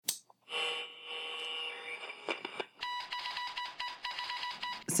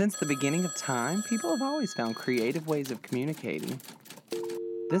Since the beginning of time, people have always found creative ways of communicating.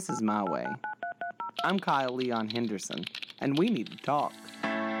 This is my way. I'm Kyle Leon Henderson, and we need to talk.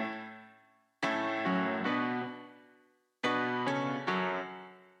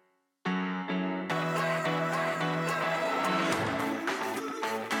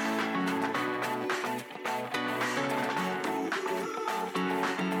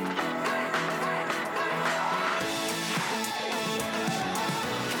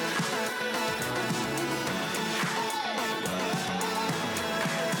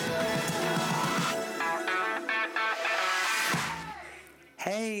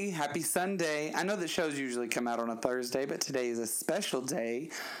 Hey, happy Sunday. I know that shows usually come out on a Thursday, but today is a special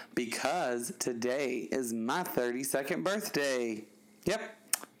day because today is my 32nd birthday. Yep,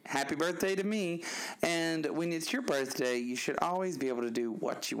 happy birthday to me. And when it's your birthday, you should always be able to do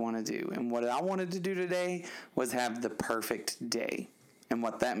what you want to do. And what I wanted to do today was have the perfect day. And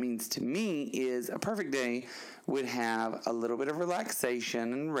what that means to me is a perfect day would have a little bit of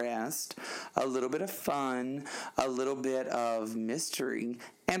relaxation and rest, a little bit of fun, a little bit of mystery,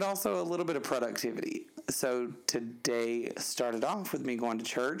 and also a little bit of productivity. So today started off with me going to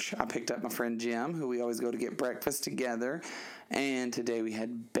church. I picked up my friend Jim, who we always go to get breakfast together. And today we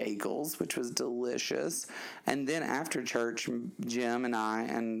had bagels, which was delicious. And then after church, Jim and I,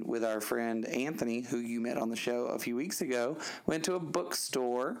 and with our friend Anthony, who you met on the show a few weeks ago, went to a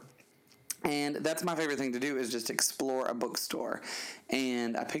bookstore. And that's my favorite thing to do, is just explore a bookstore.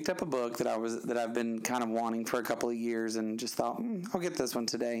 And I picked up a book that I've been kind of wanting for a couple of years, and just thought, I'll get this one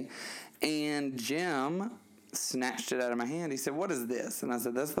today. And Jim snatched it out of my hand. He said, "What is this?" And I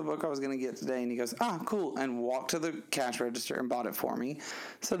said, "That's the book I was going to get today." And he goes, "Cool," and walked to the cash register and bought it for me.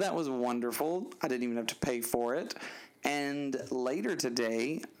 So that was wonderful. I didn't even have to pay for it. And later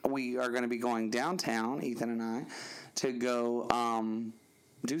today, we are going to be going downtown, Ethan and I, to go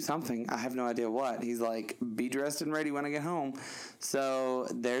do something. I have no idea what. He's like, "Be dressed and ready when I get home." So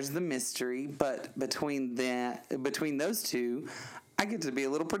there's the mystery. But between those two, I get to be a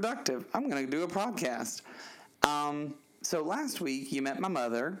little productive. I'm going to do a podcast. So last week you met my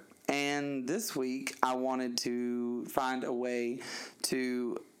mother, and this week I wanted to find a way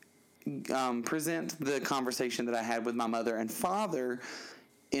to present the conversation that I had with my mother and father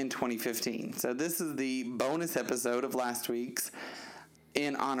in 2015. So this is the bonus episode of last week's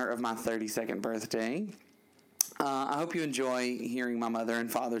in honor of my 32nd birthday. I hope you enjoy hearing my mother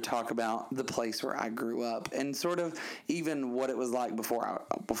and father talk about the place where I grew up and sort of even what it was like before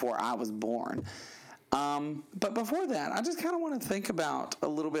I was born. But before that, I just kind of want to think about a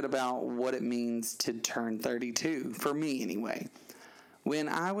little bit about what it means to turn 32, for me anyway. When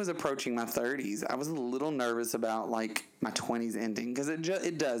I was approaching my 30s, I was a little nervous about like my 20s ending, because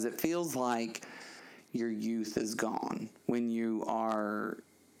it feels like your youth is gone when you are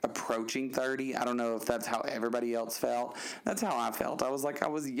approaching 30. I don't know if that's how everybody else felt. That's how I felt. I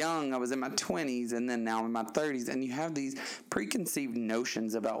was young, I was in my 20s, and then now I'm in my 30s, and you have these preconceived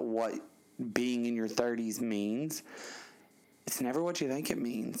notions about what being in your 30s means. It's never what you think it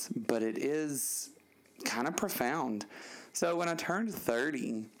means, but it is kind of profound. So when I turned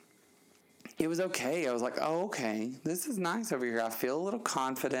 30, it was okay. I was like, oh, okay, this is nice over here. I feel a little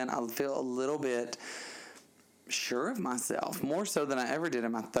confident. I feel a little bit sure of myself, more so than I ever did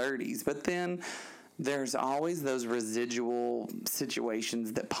in my 30s. But then there's always those residual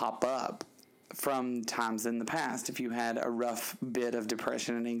situations that pop up from times in the past. If you had a rough bit of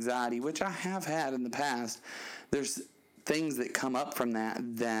depression and anxiety, which I have had in the past, there's things that come up from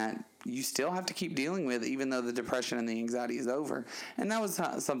that you still have to keep dealing with, even though the depression and the anxiety is over. And that was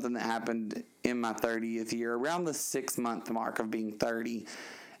something that happened in my 30th year, around the 6-month mark of being 30.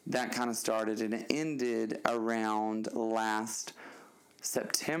 That kind of started, and it ended around last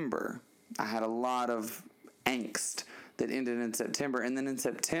September. I had a lot of angst that ended in September. And then in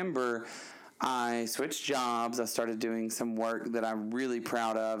September, I switched jobs. I started doing some work that I'm really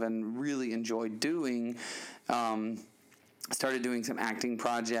proud of and really enjoyed doing. Started doing some acting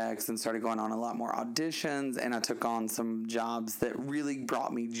projects and started going on a lot more auditions, and I took on some jobs that really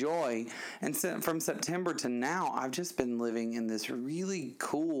brought me joy. And so from September to now, I've just been living in this really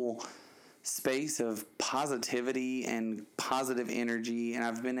cool space of positivity and positive energy, and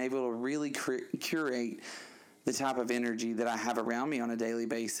I've been able to really curate the type of energy that I have around me on a daily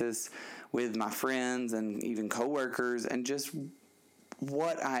basis with my friends and even coworkers, and just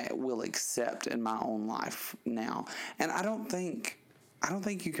what I will accept in my own life now. And I don't think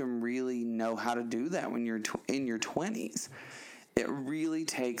you can really know how to do that when you're in your 20s. It really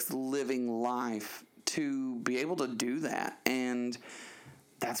takes living life to be able to do that. And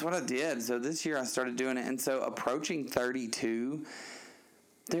that's what I did. So this year I started doing it. And so approaching 32,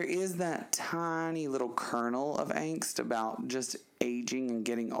 there is that tiny little kernel of angst about just aging and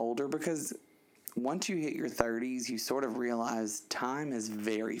getting older, because once you hit your 30s, you sort of realize time is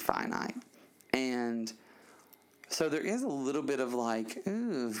very finite. And so there is a little bit of like,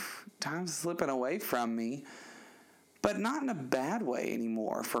 ooh, time's slipping away from me, but not in a bad way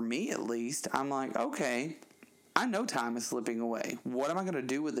anymore. For me, at least, I'm like, okay, I know time is slipping away. What am I going to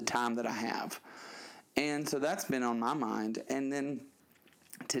do with the time that I have? And so that's been on my mind. And then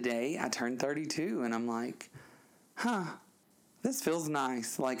today I turned 32 and I'm like, this feels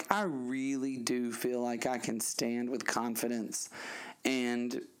nice. Like, I really do feel like I can stand with confidence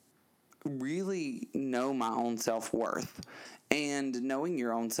and really know my own self-worth. And knowing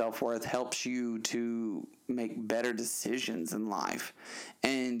your own self-worth helps you to make better decisions in life.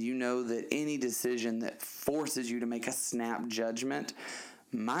 And you know that any decision that forces you to make a snap judgment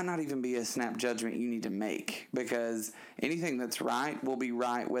might not even be a snap judgment you need to make, because anything that's right will be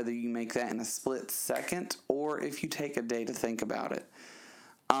right whether you make that in a split second or if you take a day to think about it.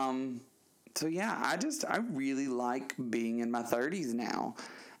 So yeah, I really like being in my 30s now.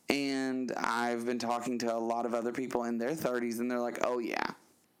 And I've been talking to a lot of other people in their 30s, and they're like, oh yeah,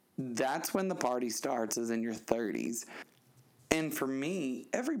 that's when the party starts, is in your 30s. And for me,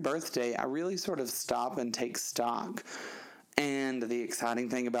 every birthday, I really sort of stop and take stock. And the exciting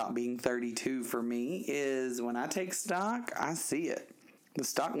thing about being 32 for me is when I take stock, I see it. The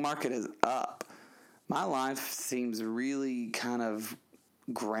stock market is up. My life seems really kind of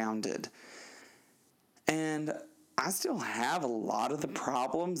grounded. And I still have a lot of the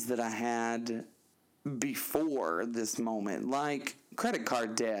problems that I had before this moment, like credit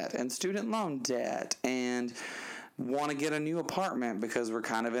card debt and student loan debt, and want to get a new apartment because we're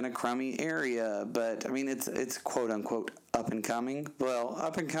kind of in a crummy area. But I mean, it's quote unquote up and coming. Well,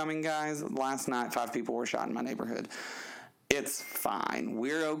 up and coming, guys. Last night, 5 people were shot in my neighborhood. It's fine.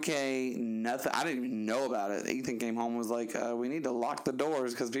 We're okay. Nothing. I didn't even know about it. Ethan came home and was like, we need to lock the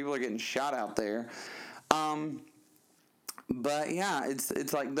doors because people are getting shot out there. But yeah,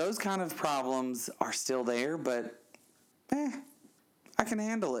 it's like those kind of problems are still there, but I can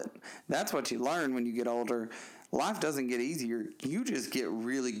handle it. That's what you learn when you get older. Life doesn't get easier. You just get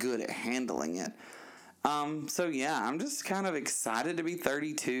really good at handling it. So yeah, I'm just kind of excited to be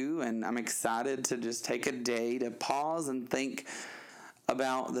 32, and I'm excited to just take a day to pause and think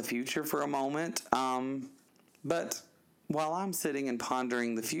about the future for a moment. But while I'm sitting and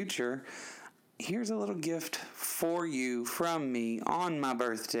pondering the future, here's a little gift for you from me on my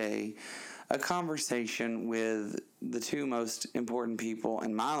birthday. A conversation with the 2 most important people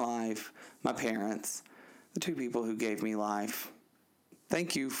in my life, my parents, the 2 people who gave me life.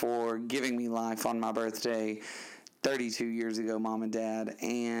 Thank you for giving me life on my birthday 32 years ago, Mom and Dad.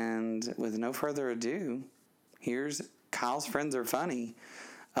 And with no further ado, here's Kyle's Friends Are Funny.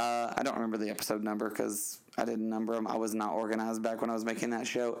 I don't remember the episode number because I didn't number them. I was not organized back when I was making that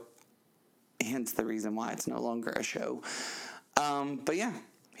show. Hence the reason why it's no longer a show. But yeah,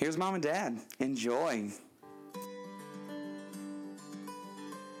 here's Mom and Dad. Enjoy.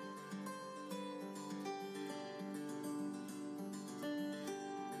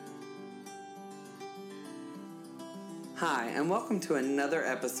 Hi, and welcome to another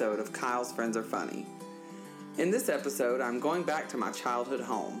episode of Kyle's Friends Are Funny. In this episode, I'm going back to my childhood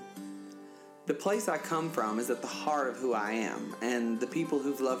home. The place I come from is at the heart of who I am, and the people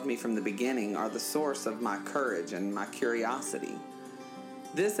who've loved me from the beginning are the source of my courage and my curiosity.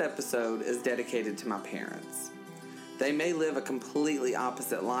 This episode is dedicated to my parents. They may live a completely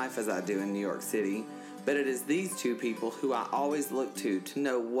opposite life as I do in New York City, but it is these 2 people who I always look to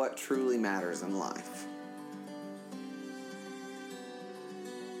know what truly matters in life.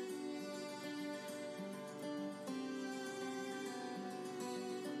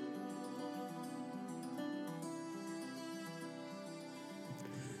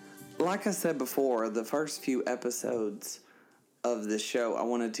 Like I said before, the first few episodes of this show I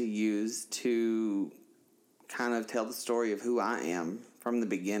wanted to use to kind of tell the story of who I am from the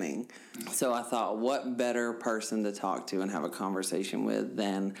beginning. So I thought, what better person to talk to and have a conversation with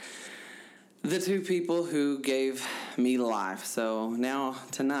than the 2 people who gave me life. So now,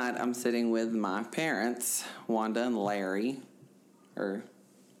 tonight, I'm sitting with my parents, Wanda and Larry. Or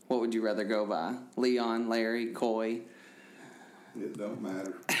what would you rather go by? Leon, Larry, Coy? It don't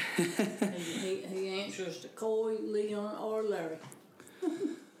matter. he answers to Coy, Leon, or Larry.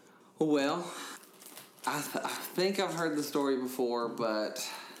 Well, I think I've heard the story before, but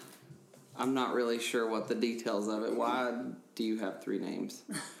I'm not really sure what the details of it. Why do you have 3 names?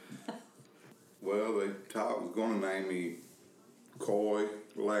 Well, they was going to name me Coy,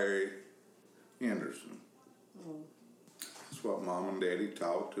 Larry, Henderson. That's That's what Mom and Daddy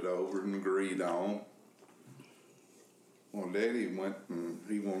talked it over and agreed on. Well, Daddy went and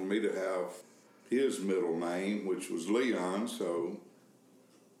he wanted me to have his middle name, which was Leon, so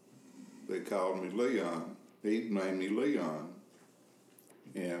they called me Leon. He named me Leon.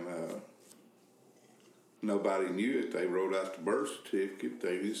 And nobody knew it. They wrote out the birth certificate.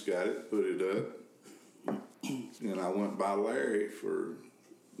 They just got it, put it up. And I went by Larry for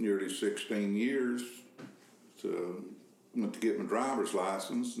nearly 16 years. Went to get my driver's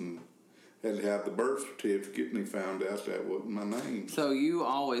license and had to have the birth certificate, and he found out that wasn't my name. So you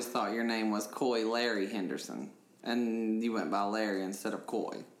always thought your name was Coy Larry Henderson, and you went by Larry instead of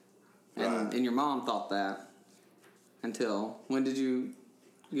Coy. Right. And your mom thought that until, when did you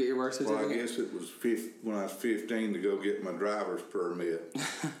get your birth certificate? Well, I guess it was when I was 15 to go get my driver's permit.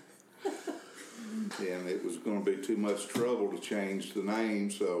 And it was going to be too much trouble to change the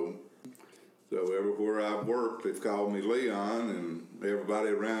name, so everywhere I've worked, they've called me Leon, and everybody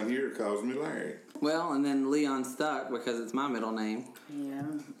around here calls me Larry. Well, and then Leon stuck because it's my middle name. Yeah.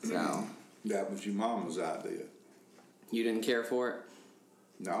 So That was your mama's idea. you didn't care for it?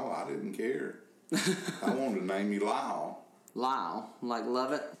 No, I didn't care. I wanted to name you Lyle. Lyle, like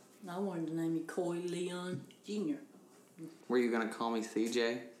love it. I wanted to name you Coy Leon Jr. Were you gonna call me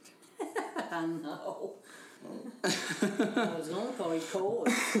CJ? I know. I was going to call you Coy.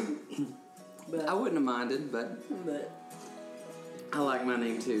 But, I wouldn't have minded, but I like my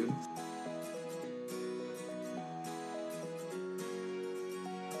name too.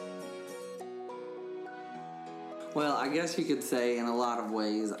 Well, I guess you could say in a lot of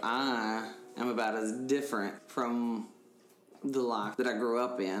ways I am about as different from the life that I grew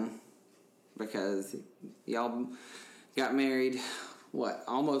up in, because y'all got married,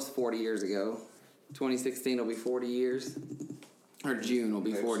 almost 40 years ago. 2016 will be 40 years. Or June will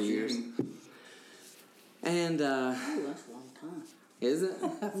be 40 years. And, oh, that's a long time. Is it?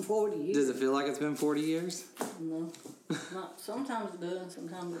 40 years. Does it feel like it's been 40 years? No. Not, sometimes it does,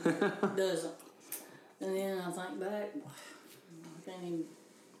 sometimes it doesn't. And then I think back, I can't even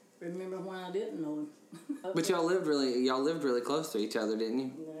remember when I didn't know him. But y'all lived really close to each other, didn't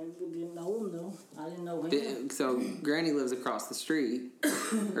you? I didn't know him, though. I didn't know him. So Granny lives across the street,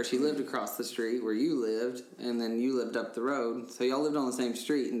 or she lived across the street where you lived, and then you lived up the road. So y'all lived on the same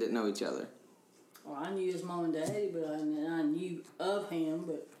street and didn't know each other. Well, I knew his mom and daddy, but I knew of him,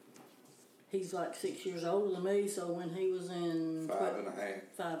 but he's like 6 years older than me, so when he was in... 5.5.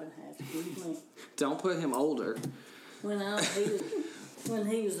 5.5, excuse me. Don't put him older. When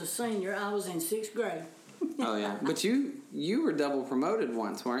he was a senior, I was in 6th grade. Oh, yeah. But you were double promoted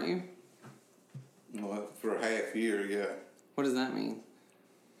once, weren't you? Well, for a half year, yeah. What does that mean?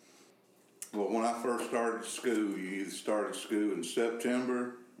 Well, when I first started school, you either started school in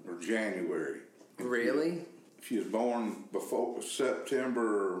September or January. Really? If you was born before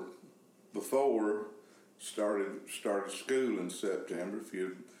September or before, started school in September. If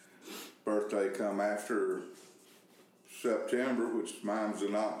your birthday come after September, which mine was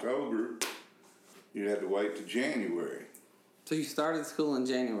in October, you had to wait to January. So you started school in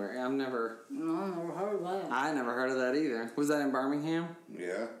January. No, I never heard of that. I never heard of that either. Was that in Birmingham?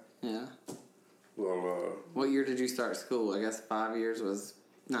 Yeah. Yeah. Well, What year did you start school? I guess 5 years was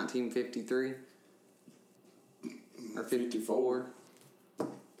 1953? Or 54?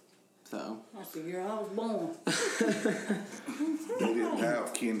 So. That's the year I was born. they didn't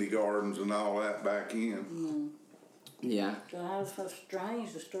have kindergartens and all that back in. Yeah. So I was so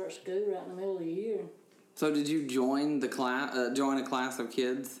strange to start school right in the middle of the year. So did you join the class? Join a class of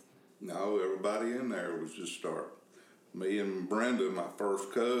kids? No, everybody in there was just start. Me and Brenda, my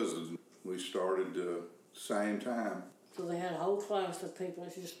first cousin, we started the same time. So they had a whole class of people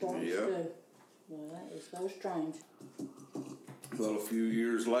that just started school. Well, that is so strange. Well, a few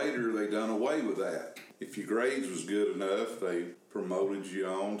years later, they done away with that. If your grades was good enough, they promoted you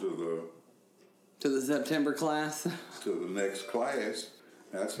on to the September class? to the next class.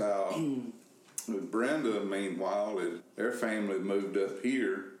 That's how. With Brenda, meanwhile, their family moved up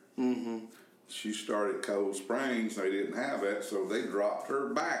here. Mm-hmm. She started Cold Springs. They didn't have that, so they dropped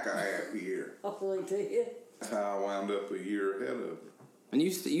her back a half year. Oh, they did? That's how I wound up a year ahead of her. And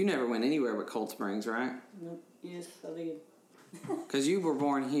you never went anywhere but Cold Springs, right? Nope. Yes, I did. Because you were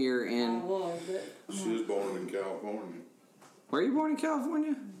born here I in... was, but... She was born in California. Were you born in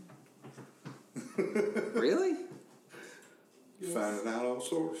California? Really? Yes. Finding out all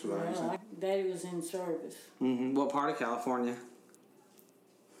sorts of things. Well, Daddy was in service. Mm-hmm. What part of California?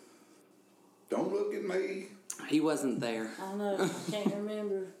 Don't look at me. He wasn't there. I know. I can't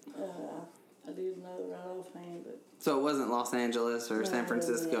remember. I didn't know right offhand, but... So it wasn't Los Angeles or San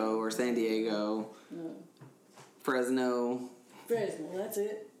Francisco or San Diego? No. Fresno. Fresno, that's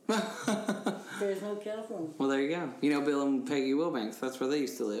it. Fresno, California. Well, there you go. You know Bill and Peggy Wilbanks. That's where they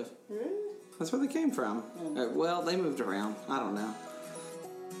used to live. Really? That's where they came from. Well, they moved around. I don't know.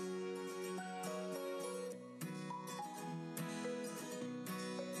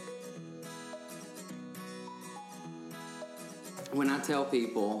 When I tell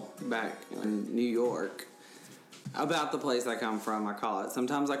people back in New York about the place I come from,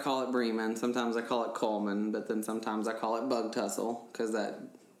 sometimes I call it Bremen, sometimes I call it Coleman, but then sometimes I call it Bug Tussle because that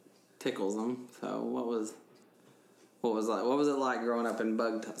tickles them. So what was it like growing up in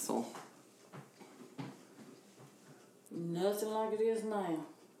Bug Tussle? Nothing like it is now.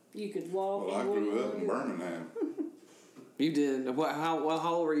 You could walk. Well, I grew up in Birmingham. You did. How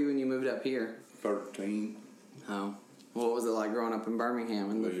old were you when you moved up here? 13. Oh. What was it like growing up in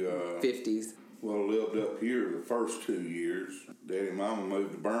Birmingham in the 50s? Well, I lived up here the first 2 years. Daddy and Mama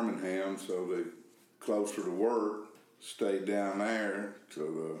moved to Birmingham, so they closer to work, stayed down there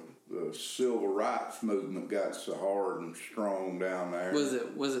till the civil rights movement got so hard and strong down there.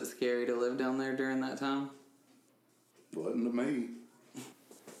 Was it scary to live down there during that time? Wasn't to me.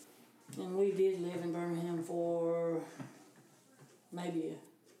 And we did live in Birmingham for maybe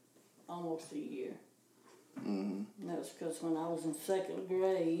almost a year. Mm-hmm. And that was because when I was in second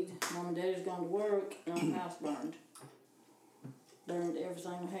grade, Mom and Daddy was gone to work and our house burned. Burned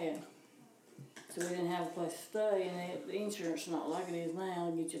everything we had. So we didn't have a place to stay, and the insurance is not like it is now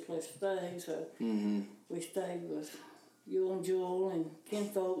to get you a place to stay. So we stayed with you and Jewel and Ken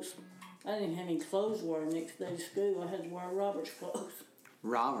folks. I didn't have any clothes to wear the next day to school. I had to wear Robert's clothes.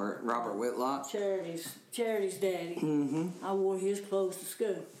 Robert Whitlock? Charity's daddy. Mm-hmm. I wore his clothes to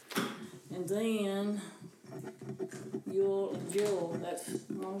school. And then Joel, that's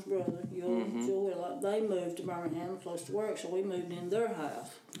Mom's brother, Joel Whitlock, they moved to Birmingham close to work, so we moved in their house.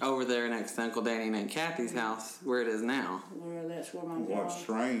 Over there next to Uncle Danny and Aunt Kathy's house, where it is now. That's where my What's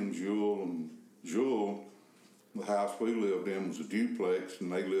strange, Jewel, the house we lived in was a duplex,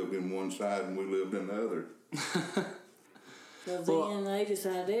 and they lived in one side and we lived in the other. So then they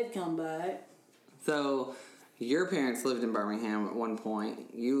decided they'd come back. So your parents lived in Birmingham at one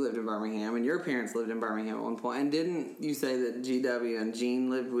point, you lived in Birmingham, and your parents lived in Birmingham at one point. And didn't you say that GW and Gene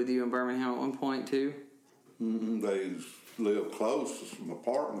lived with you in Birmingham at one point too? Mm-hmm. They lived close to some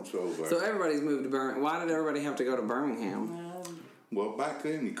apartments over there. So everybody's moved to Birmingham. Why did everybody have to go to Birmingham? Well, back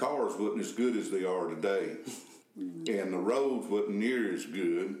then the cars wasn't as good as they are today. And the roads wasn't near as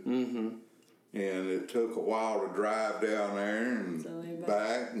good. Mm-hmm. And it took a while to drive down there and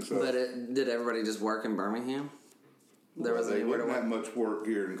back. And so, But did everybody just work in Birmingham? There wasn't anywhere to work? There wasn't that much work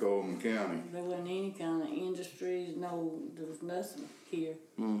here in Coleman County. There wasn't any kind of industries. No, there was nothing here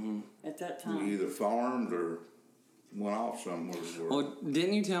at that time. We either farmed or went off somewhere. Well,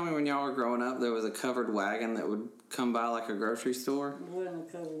 didn't you tell me when y'all were growing up there was a covered wagon that would come by like a grocery store? It wasn't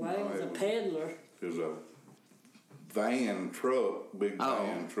a covered wagon. It was a peddler. It was a van truck, big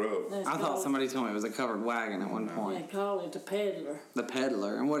van truck. I thought somebody told me it was a covered wagon at one point. They called it the peddler. The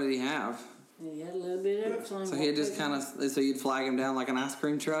peddler. And what did he have? He had a little bit of everything. So he'd just kind of, so you'd flag him down like an ice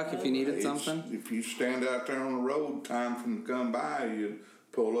cream truck if you needed something? If you stand out there on the road, time for him to come by, you'd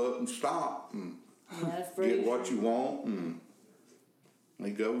pull up and stop and get what you want, and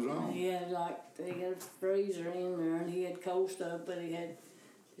he goes on. He had a freezer in there, and he had cold stuff, but he had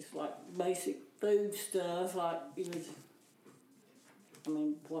just like basic food stuff, like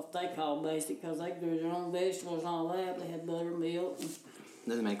what they call basic, because they grew their own vegetables and all that. They had buttermilk.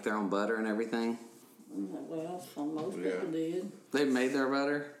 Did they make their own butter and everything? Well, most people did. They made their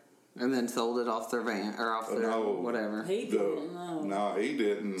butter and then sold it off their van or off their whatever. He didn't know. No, he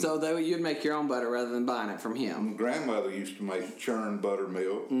didn't. So you'd make your own butter rather than buying it from him. My grandmother used to make churned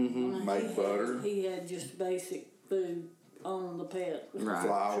buttermilk, make butter. He had just basic food on the pet. Right.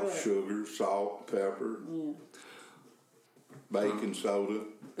 Flour, sugar, salt, pepper, baking soda.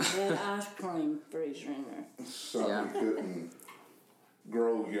 He had ice cream freezer in there. Something you couldn't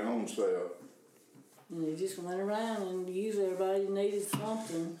grow your own self. And he just went around, and usually everybody needed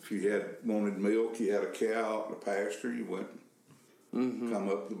something. If you wanted milk, you had a cow out in the pasture, you went, come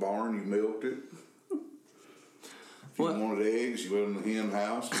up the barn, you milked it. If you wanted eggs, you went in the hen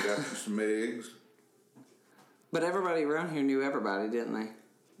house and got you some eggs. But everybody around here knew everybody, didn't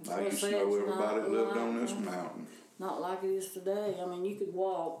they? I used to know everybody that lived on this mountain. Not like it is today. I mean, you could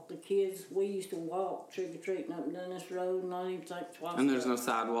walk. The kids, we used to walk trick-or-treating up and down this road and not even think twice. And there's no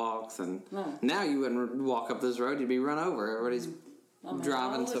sidewalks. And no. Now you wouldn't walk up this road, you'd be run over. Everybody's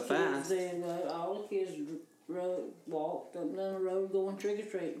driving so fast. All the kids walked up and down the road going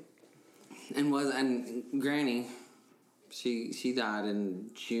trick-or-treating. And Granny, she died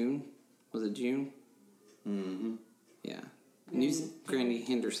in June. Was it June? Mm-hmm. Yeah. And you said Granny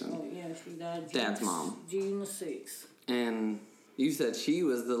Henderson. Oh, yeah, she died Dad's mom. June the 6th. And you said she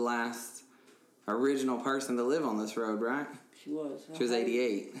was the last original person to live on this road, right? She was. She was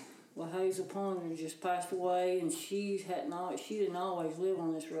 88. Well, Hazel Ponder just passed away, and she didn't always live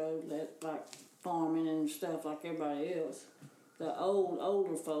on this road, like farming and stuff like everybody else. The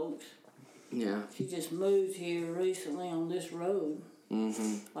older folks. Yeah. She just moved here recently on this road.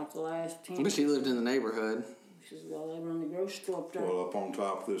 Mm-hmm. Like the last 10 But she lived in the neighborhood. She's got to run the grocery store up there. Well, up on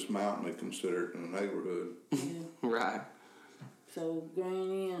top of this mountain, they consider it in the neighborhood. Yeah. Right. So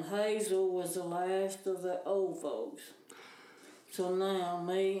Granny and Hazel was the last of the old folks. So now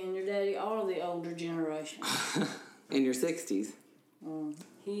me and your daddy are the older generation. In your 60s.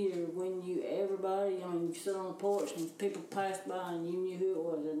 Here, when everybody, you sit on the porch and people passed by and you knew who it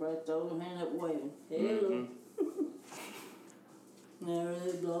was. Everybody throw their hand up waving. Hello. Now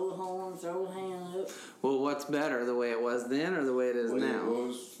they blow the horn, throw the hand up. Well, what's better, the way it was then or the way it is now? It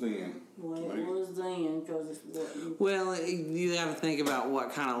was then. The way it was then, because it's what Well, you have to think about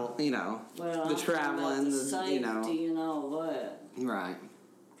what kind of, the traveling, the safety and all that. Right.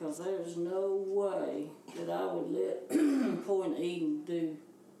 Because there's no way that I would let Coy and Eden do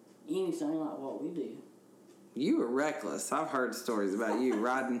anything like what we do. You were reckless. I've heard stories about you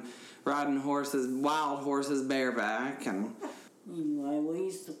riding horses, wild horses bareback, and Anyway, we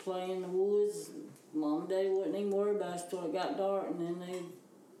used to play in the woods. Mom and Daddy wouldn't even worry about us till it got dark, and then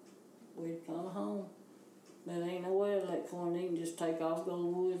we'd come home. But there ain't no way to let Coy and Eden just take off, go to the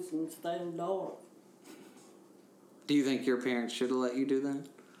woods, and stay in the dark. do you think your parents should have let you do that?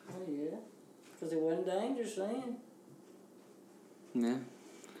 Oh, yeah. Because it wasn't dangerous then. Yeah.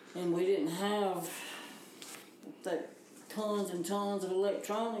 And we didn't have that tons and tons of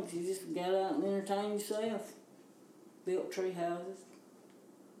electronics. You just got out and entertained yourself. Built tree houses.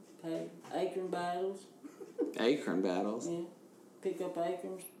 Had acorn battles. Acorn battles. Yeah. Pick up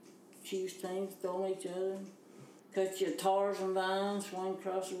acorns. Choose things. Throw them at each other. Cut your tars and vines. Swing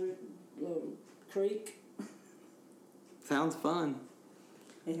across the creek. Sounds fun.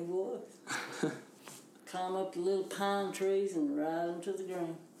 And it was. Climb up the little pine trees and ride them to the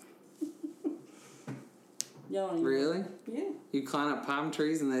ground. Y'all ain't Really? Yeah. You climb up palm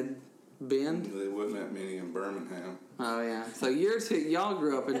trees and they'd bend? There wasn't that many in Birmingham. Oh, yeah. So y'all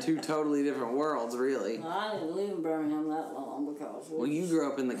grew up in two totally different worlds, really. Well, I didn't live in Birmingham that long because... Well, you grew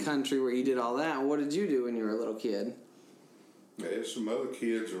up in the country where you did all that. What did you do when you were a little kid? There's some other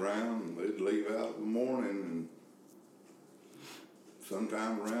kids around, and they'd leave out in the morning and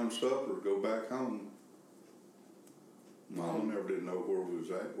sometime around supper go back home. Mom never did know where I was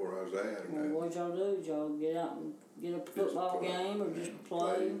at or Well, that. what y'all do? Did y'all get out and get a football game or just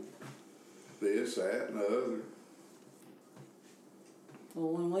play? This, that, and the other.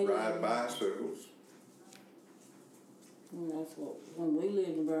 Well, when we Ride lived, bicycles. when we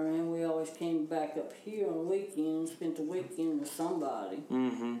lived in Birmingham, we always came back up here on the weekend and spent the weekend with somebody.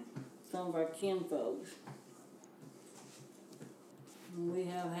 Mm-hmm. Some of our kinfolks. And we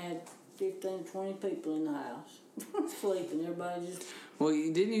have had 15, 20 people in the house sleeping. Everybody just... Well,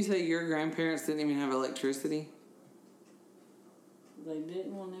 didn't you say your grandparents didn't even have electricity? They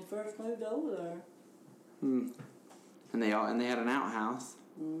didn't when they first moved over there. Hmm. And they had an outhouse.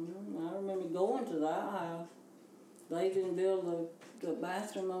 I remember going to that house. They didn't build the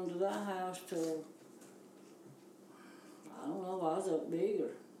bathroom onto that house till, I don't know, I was up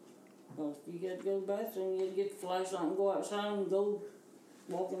bigger. Well, if you had to go to the bathroom, you had to get the flashlight and go outside and go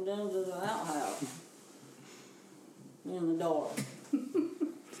walking down to the outhouse in the dark.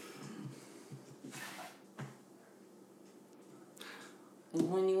 And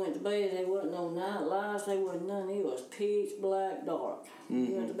when you went to bed, there wasn't no night lights, there wasn't none. It was pitch black dark.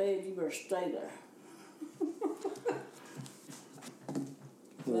 You went to bed, you better stay there.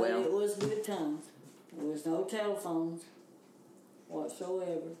 But it was good times. There was no telephones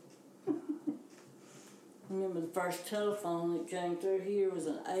whatsoever. I remember the first telephone that came through here was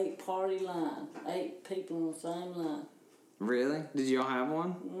an 8-party line. 8 people on the same line. Really? Did y'all have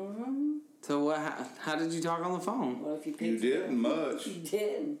one? Mm-hmm. So how did you talk on the phone? Well, if you You picked it didn't up, much. you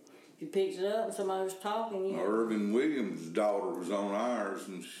didn't. If you picked it up and somebody was talking, you had to... Irvin Williams' daughter was on ours,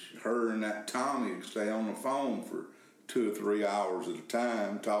 and her and that Tommy would stay on the phone for 2 or 3 hours at a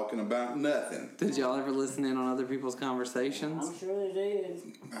time talking about nothing. Did y'all ever listen in on other people's conversations? I'm sure they did.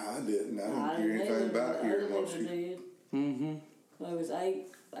 I didn't. I didn't hear either, anything but about hearing other what people she... did. Mm-hmm. There was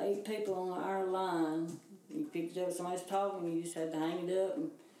eight people on our line. You picked it up, somebody's talking, you just had to hang it up and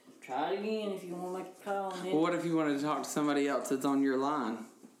try it again if you want to make a call. And then, Well, what if you wanted to talk to somebody else that's on your line?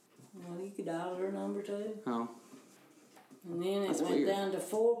 well, you could dial their number too. Oh. And then it That's went weird. down to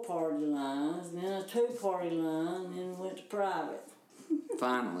 4-party lines, then a 2-party line, and then went to private.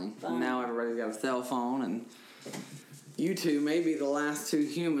 Finally. Now everybody's got a cell phone, and you two may be the last two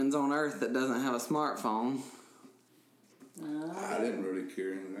humans on Earth that doesn't have a smartphone. I didn't really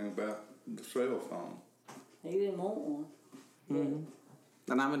care anything about the cell phone. He didn't want one.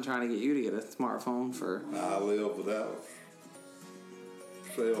 And I've been trying to get you to get a smartphone for... I lived without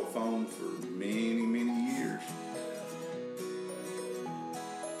a cell phone for many, many years.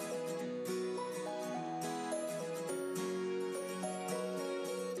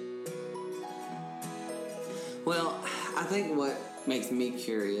 Well, I think what makes me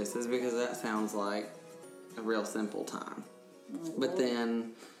curious is because that sounds like a real simple time. But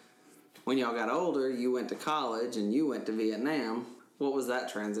then, when y'all got older, you went to college and you went to Vietnam. What was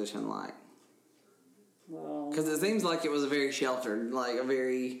that transition like? Well, Because it seems like it was a very sheltered, like a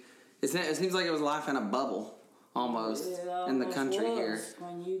very... It seems like it was life in a bubble, almost, it in the almost country was. here.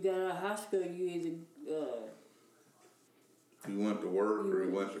 When you got out of high school, you either You went to work or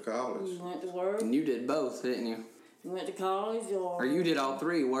you went to college. you went to work, And you did both, didn't you? you went to college, Or you did all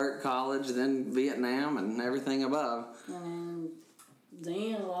three, work, college, then Vietnam, and everything above. And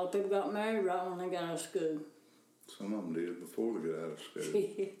then a lot of people got married right when they got out of school. Some of them did before they got out of school.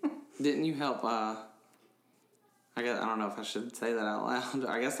 Didn't you help, I don't know if I should say that out loud.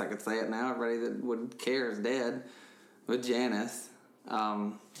 I guess I could say it now. Everybody that would care is dead. With Janice.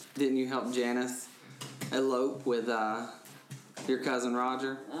 Didn't you help Janice elope with, your cousin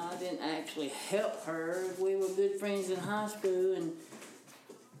Roger? I didn't actually help her. We were good friends in high school, and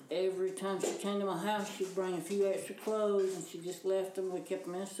every time she came to my house, she'd bring a few extra clothes, and she just left them. We kept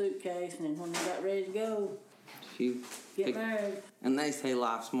them in a suitcase, and then when they got ready to go, She get married. And they say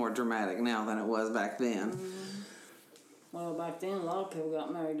life's more dramatic now than it was back then. Well, back then, a lot of people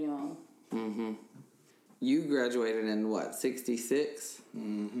got married young. Mm-hmm. You graduated in, what, 66?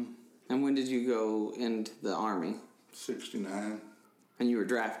 Mm-hmm. And when did you go into the Army? 69. And you were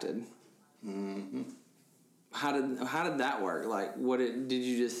drafted? Mm-hmm. How did that work? Like, did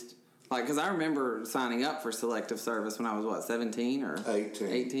you just... Like, because I remember signing up for selective service when I was, what, 17 or 18.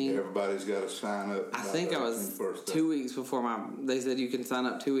 18? Everybody's got to sign up. I think I was 2 weeks before they said you can sign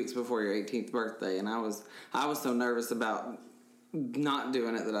up 2 weeks before your 18th birthday, and I was so nervous about not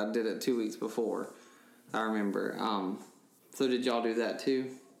doing it that I did it 2 weeks before. I remember. So did y'all do that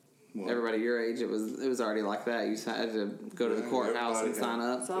too? Well, Everybody your age, it was already like that. You had to go to the courthouse and sign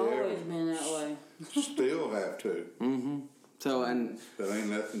up. It's always been that way. Still have to. Mm-hmm. So But ain't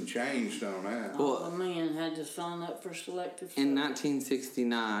nothing changed on that. Well, All the men had to sign up for selective service. in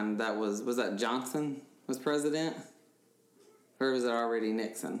 1969, was that Johnson was president, or was it already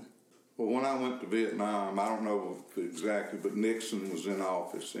Nixon? Well, when I went to Vietnam, I don't know exactly, but Nixon was in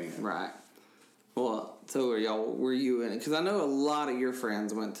office then. Right. Well, so were you in it? Because I know a lot of your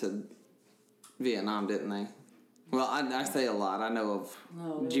friends went to Vietnam, didn't they? Well, I say a lot. I know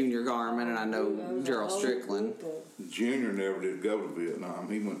of Junior Garman, and I know Gerald Strickland. Junior never did go to Vietnam.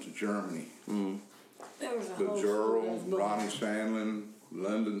 He went to Germany. There was a But whole Gerald, school of Ronnie Sandlin,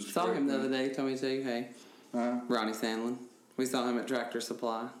 London Saw Strickland. him the other day. Told me to tell you hey. Huh? Ronnie Sandlin. We saw him at Tractor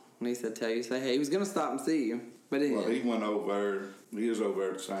Supply, and he said, say hey. He was going to stop and see you, but he Well, didn't. he went over there. He was over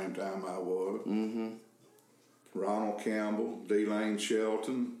there at the same time I was. Mm-hmm. Ronald Campbell, D. Lane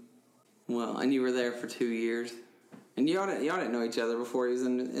Shelton. Well, and you were there for 2 years. And y'all didn't know each other before he was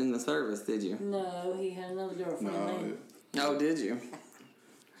in the service, did you? No, he had another girlfriend then. Oh, did you?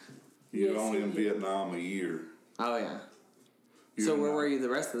 You were Yes, only he in did. Vietnam a year. Oh, yeah. You So and where I were you the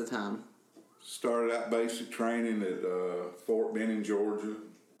rest of the time? Started out basic training at Fort Benning, Georgia.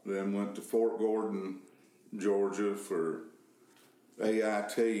 Then went to Fort Gordon, Georgia for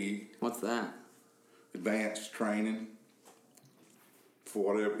AIT, What's that? advanced training.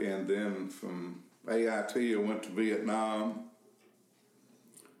 For whatever, and then from AIT I went to Vietnam.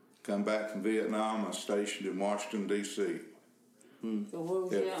 Come back from Vietnam, I stationed in Washington, D.C. So where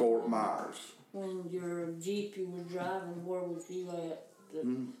was you at at? Fort Myers. When your Jeep you were driving, where was you at?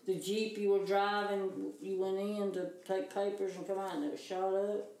 The Jeep you were driving, you went in to take papers and come out and it was shot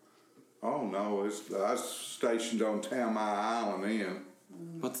up? Oh no, I was stationed on Tamai Island then.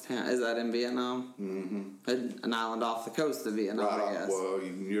 What's town? Is that in Vietnam? Mm-hmm. An island off the coast of Vietnam, Right I off, guess. well,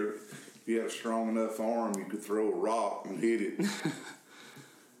 if you had a strong enough arm, you could throw a rock and hit it.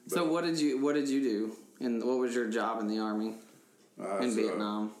 So what did you do? And what was your job in the Army I in was,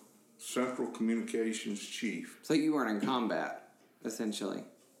 Vietnam? Central Communications Chief. So you weren't in combat, essentially.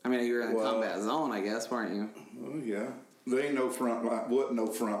 I mean, you were in the Well- combat zone, I guess, weren't you? Oh yeah, there ain't no front line. Wasn't no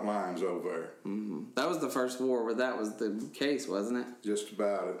front lines over there. That was the first war where that was the case, wasn't it? Just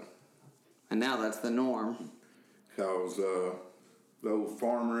about it. And now that's the norm. Because the old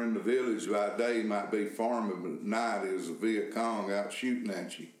farmer in the village by day might be farming, but at night is a Viet Cong out shooting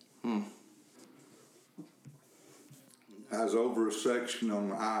at you. I was over a section on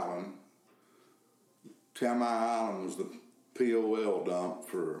the island. Tamai Island was the POL dump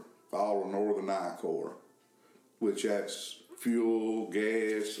for all of Northern I-Corps, which that's fuel,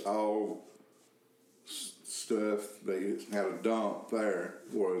 gas, all stuff. They had a dump there,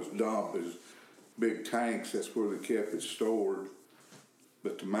 whereas dump is big tanks. That's where they kept it stored.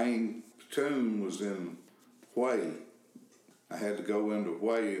 But the main platoon was in Hue. I had to go into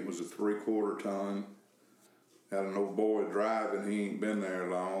Hue. It was a 3/4 ton. Had an old boy driving. He ain't been there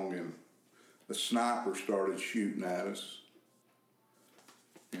long, and a sniper started shooting at us.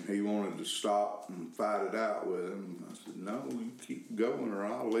 And he wanted to stop and fight it out with him. I said, "No, you keep going or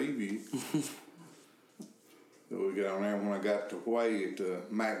I'll leave you." So we got on there. When I got to Hue at the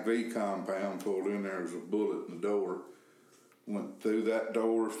MacV compound, pulled in there was a bullet in the door. Went through that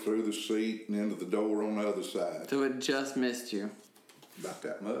door, through the seat, and into the door on the other side. So it just missed you. About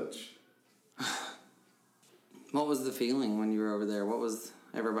that much. What was the feeling when you were over there? What was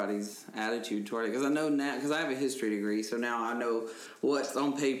everybody's attitude toward it? Because I know now, because I have a history degree, so now I know what's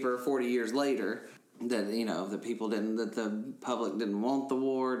on paper 40 years later, that, you know, the people didn't, that the public didn't want the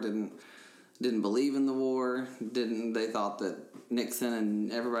war, didn't believe in the war, they thought that Nixon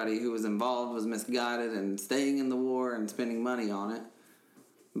and everybody who was involved was misguided and staying in the war and spending money on it.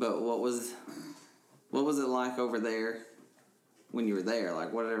 But what was it like over there when you were there?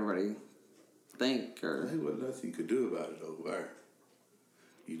 Like, what did everybody think? Or There wasn't nothing you could do about it over there.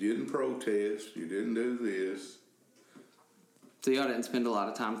 You didn't protest. You didn't do this. so y'all didn't spend a lot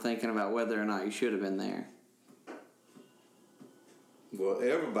of time thinking about whether or not you should have been there. Well,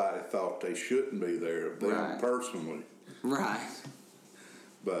 everybody thought they shouldn't be there, them Right. personally. Right.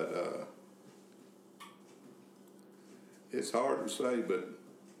 But it's hard to say, but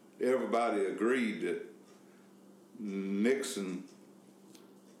everybody agreed that Nixon,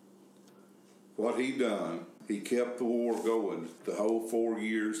 what he done, he kept the war going the whole 4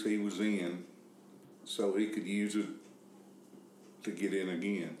 years he was in so he could use it to get in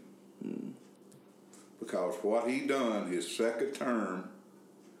again. Because what he done, his second term,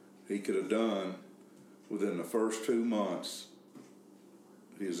 he could have done within the first 2 months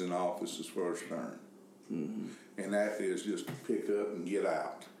he was in office his first term. And that is just to pick up and get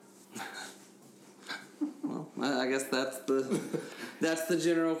out. Well, I guess that's the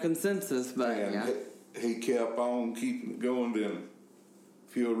general consensus, but And yeah. he kept on keeping it going. Then,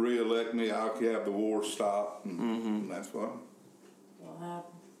 if you'll re-elect me, I'll have the war stopped. And that's what. What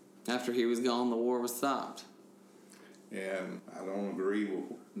happened? After he was gone, the war was stopped. And I don't agree with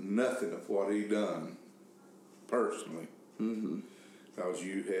nothing of what he done, personally. Because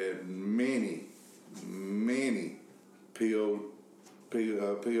you had many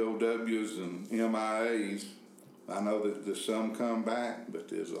POWs and MIAs. I know that there's some come back, but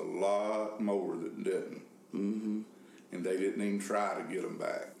there's a lot more that didn't. And they didn't even try to get them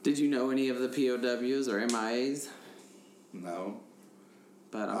back. Did you know any of the POWs or MIAs? No.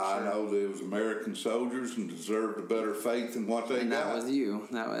 But I'm I sure. know there was American soldiers and deserved a better fate than what they And got. that was you.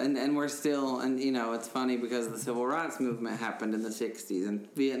 And we're still, and you know, it's funny because the civil rights movement happened in the 60s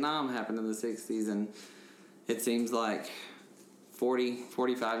and Vietnam happened in the 60s, and it seems like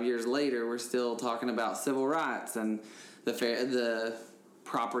 45 years later, we're still talking about civil rights and the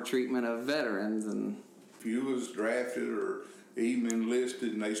proper treatment of veterans. And If you was drafted or even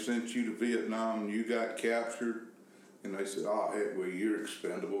enlisted and they sent you to Vietnam and you got captured and they said, "Oh, heck, well, you're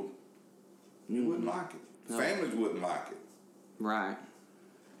expendable," you wouldn't like it. No. Families wouldn't like it. right.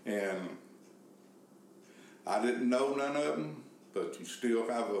 And I didn't know none of them, but you still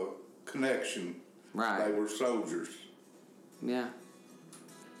have a connection. Right. They were soldiers, Yeah.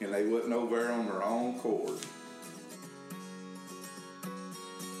 and they wasn't over there on their own accord.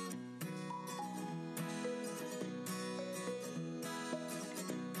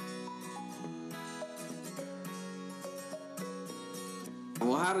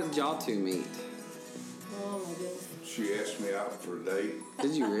 Well, how did y'all two meet? Oh my goodness. She asked me out for a date.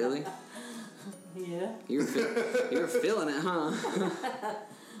 Did you really? Yeah. You were feeling it, huh?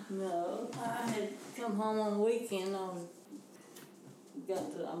 No, I had come home on the weekend. I was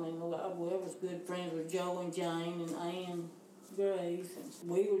good friends with Joe and Jane and Ann Grace. And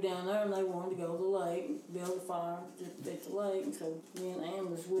we were down there and they wanted to go to the lake and build a fire at the lake. And so me and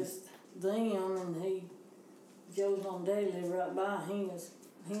Ann was with them, and Joe's mom and daddy lived right by him.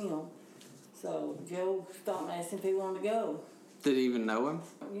 So Joe stopped and asked him if he wanted to go. Did he even know him?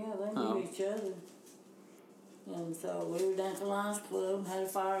 Yeah, they knew Oh. each other. And so we were down at the Lions Club, had a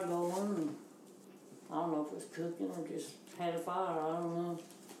fire going, and I don't know if it was cooking or just had a fire. I don't know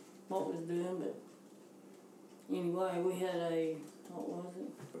what was doing, but anyway, we had a, what was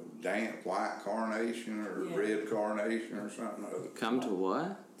it? Damp white carnation or Yeah. red carnation or something other. Come to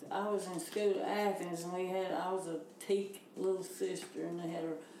what? I was in school at Athens, and I was a teak little sister, and they had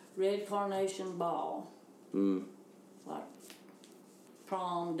a red carnation ball, like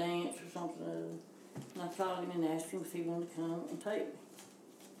prom dance or something. And I called him and asked him if he wanted to come and take me.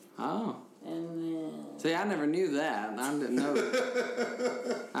 Oh. And then, See, I never knew that. I didn't know.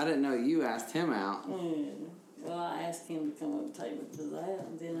 I didn't know you asked him out. well, I asked him to come up and take me to that,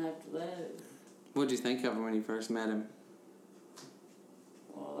 and then after that, What'd you think of him when you first met him?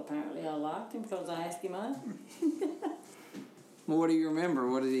 well, apparently I liked him because I asked him out. Well, what do you remember?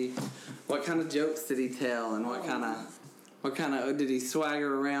 What kind of jokes did he tell, and what kind of did he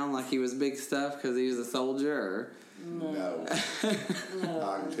swagger around like he was big stuff because he was a soldier? Or? No. No.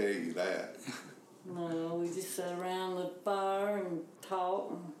 I can tell you that. No, we just sat around the fire and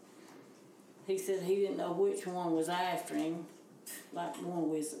talked. And he said he didn't know which one was after him, like one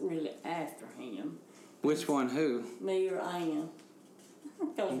was really after him, Which one? Who? me or Ann,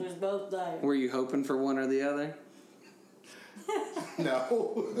 because we was both there. Were you hoping for one or the other?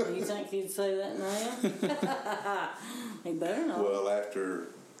 No. Do you think he'd say that now? He better not. Well, after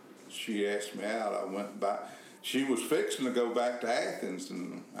she asked me out, I went back. She was fixing to go back to Athens,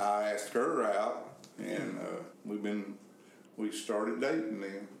 and I asked her out, and we started dating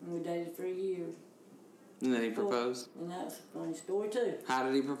then. We dated for a year. And then he proposed. And that's a funny story too. How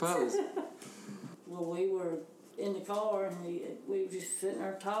did he propose? Well, we were in the car and we were just sitting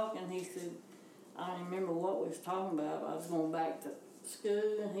there talking. He said, I don't even remember what we was talking about. I was going back to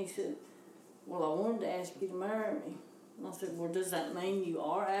school, and he said, well, I wanted to ask you to marry me. And I said, well, does that mean you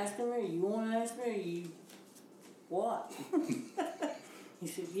are asking me, or you want to ask me, or you what? He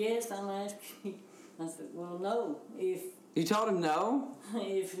said, yes, I'm asking you. I said, well, no. You told him no?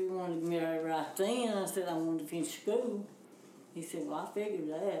 If you wanted to marry right then, I said I wanted to finish school. He said, well, I figured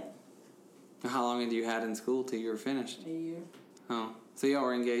that. How long had you had in school till you were finished? A year. Oh. So y'all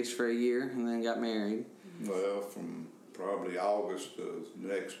were engaged for a year and then got married. Well, from probably August to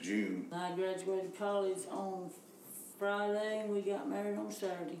next June. I graduated college on Friday, and we got married on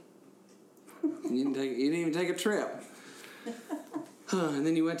Saturday. You didn't even take a trip. And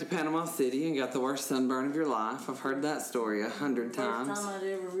then you went to Panama City and got the worst sunburn of your life. I've heard that story 100 times. First time I'd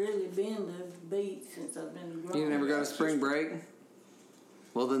ever really been to the beach since I've been grown. You never go to spring break?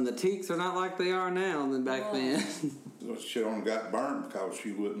 Well, then the teaks are not like they are now than back then. Well, she only got burnt because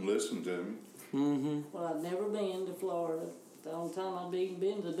she wouldn't listen to me. Mm-hmm. Well, I'd never been to Florida. The only time I'd even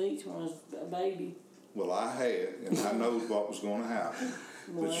been to the beach when I was a baby. Well, I had, and I know what was going to happen,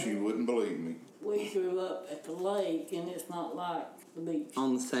 but she wouldn't believe me. We grew up at the lake, and it's not like the beach.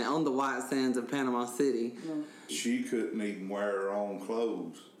 On the white sands of Panama City. No. She couldn't even wear her own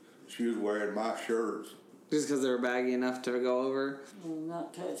clothes. She was wearing my shirts. Just because they were baggy enough to go over?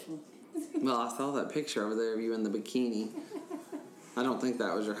 Not touch me. Well, I saw that picture over there of you in the bikini. I don't think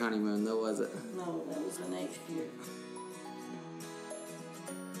that was your honeymoon, though, was it? No, that was the next year.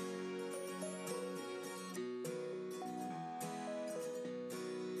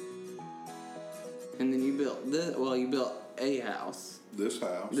 And then you built you built a house. This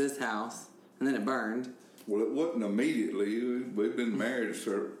house. This house. And then it burned. Well, it wasn't immediately. We'd been married a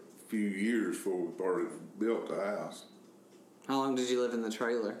few years before we already built the house. How long did you live in the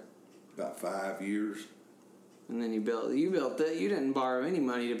trailer? About 5 years. And then you built it. You didn't borrow any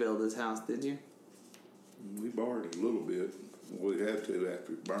money to build this house, did you? We borrowed a little bit. We had to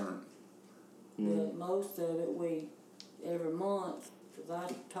after it burned. But most of it, every month, because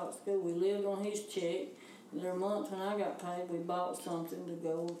I taught school, we lived on his check. And every month when I got paid, we bought something to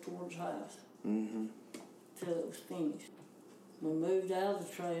go towards the house. Mm-hmm. Till it was finished. We moved out of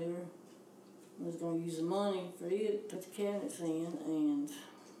the trailer. We was going to use the money for it, put the cabinets in, and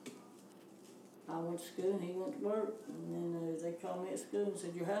I went to school and he went to work. And then they called me at school and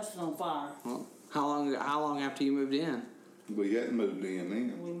said, your house is on fire. Well, how long after you moved in? We hadn't moved in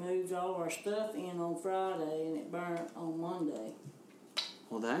then. We moved all our stuff in on Friday and it burned on Monday.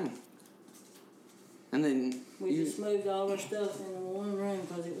 Well, dang. And then We just moved all our stuff into one room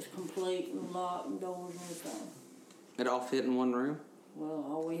because it was complete and locked and doors and everything. It all fit in one room? Well,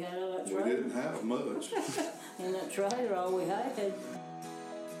 all we had out of that We trailer. didn't have much. In that trailer, all we had.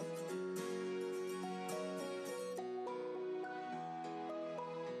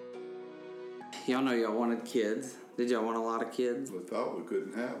 Y'all know y'all wanted kids. Did y'all want a lot of kids? We thought we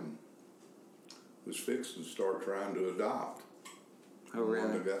couldn't have them. Was fixing to start trying to adopt. Oh, really?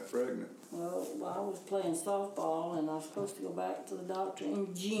 When I got pregnant. Well, I was playing softball and I was supposed to go back to the doctor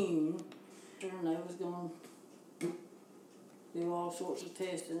in June. doctor, and they was going to do all sorts of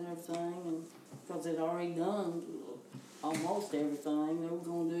testing and everything, and because they'd already done almost everything, they were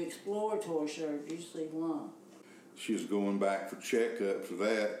going to do exploratory surgery to see why. She was going back for checkups for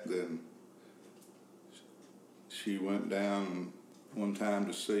that. Then she went down one time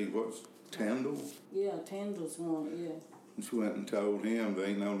to see what's Tyndall. Yeah, Tyndall's one, yeah. And she went and told him there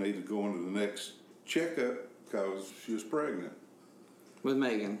ain't no need to go into the next checkup because she was pregnant. With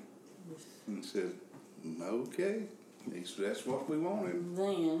Megan. And said, okay. He said, that's what we wanted. And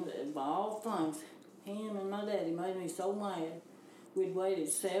then, of all things, him and my daddy made me so mad. We'd waited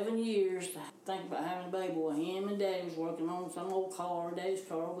 7 years to think about having a baby. Well, him and Daddy was working on some old car, Daddy's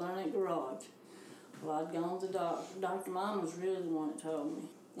car, over there in that garage. Well, I'd gone to the doctor. Dr. Mom was really the one that told me.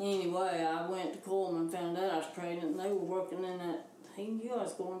 Anyway, I went to Coleman and found out I was pregnant, and they were working in that. He knew I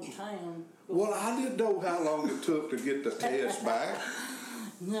was going to town. Well, I didn't know how long it took to get the test back.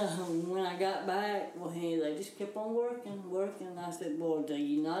 No, when I got back, well, they just kept on working. And I said, boy, do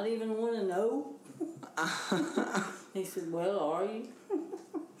you not even want to know? He said, well, are you?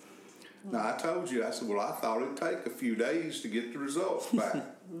 Now, I told you, I said, well, I thought it'd take a few days to get the results back.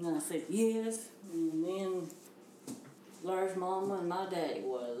 And I said, yes. And then Larry's mama and my daddy,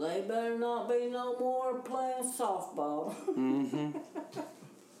 well, they better not be no more playing softball. Mm-hmm.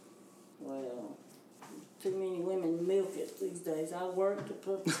 Well, too many women milk it these days. I worked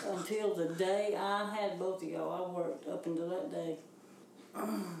until the day I had both of y'all. I worked up until that day.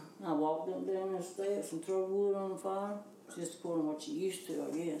 I walked up down the steps and threw wood on the fire. Just according to what you used to,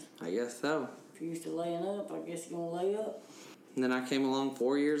 I guess. I guess so. If you're used to laying up, I guess you're going to lay up. And then I came along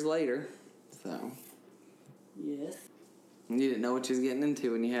 4 years later, so. Yes. You didn't know what you was getting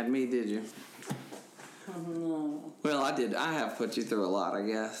into when you had me, did you? No. Well, I did. I have put you through a lot, I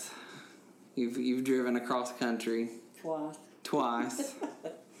guess. You've driven across country. Twice.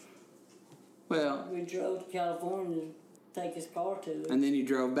 Well. We drove to California to take his car to it. And then you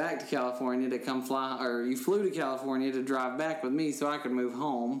drove back to California to come fly, or you flew to California to drive back with me so I could move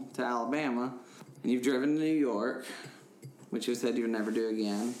home to Alabama. And you've driven to New York, which you said you would never do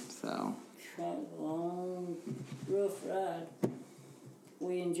again, so. That was a long, rough ride.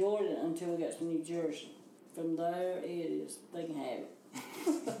 We enjoyed it until we got to New Jersey. From there, it is. They can have it.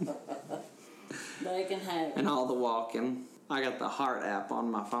 They can have it. And all the walking. I got the Heart app on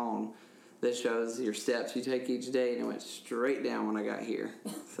my phone that shows your steps you take each day, and it went straight down when I got here.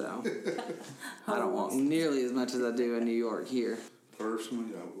 So I don't walk nearly as much as I do in New York here.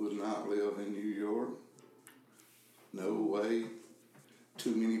 Personally, I would not live in New York. No way.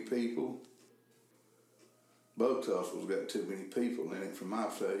 Too many people. Both of us got too many people in it for my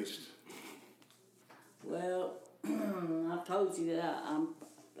taste. Well, I told you that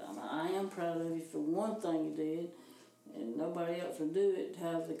I am proud of you for one thing you did, and nobody else would do it, to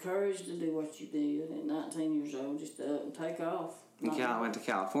have the courage to do what you did at 19 years old, just to up and take off. I went to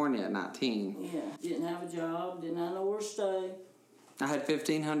California at 19. Yeah, didn't have a job, didn't have nowhere to stay. I had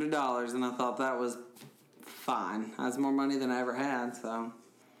 $1,500, and I thought that was fine. That's more money than I ever had, so.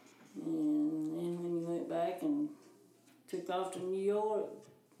 And then when you went back and took off to New York,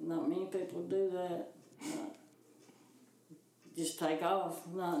 not many people do that. Just take off,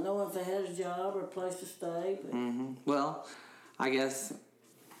 not knowing if they had a job or a place to stay. But Well, I guess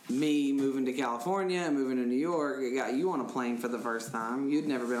me moving to California and moving to New York, it got you on a plane for the first time. You'd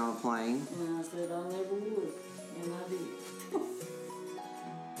never been on a plane. And I said I never would, and I did.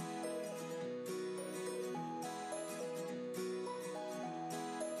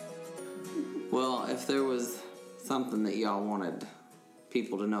 Well, if there was something that y'all wanted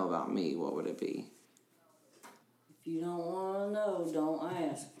people to know about me, what would it be? If you don't want to know, don't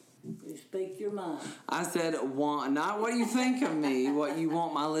ask. You speak your mind. I said want, not what you think of me, what you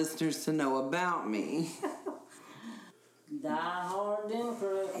want my listeners to know about me. Die-hard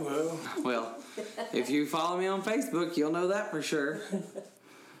Democrat. Well, if you follow me on Facebook, you'll know that for sure.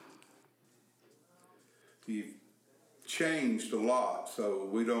 You've changed a lot, so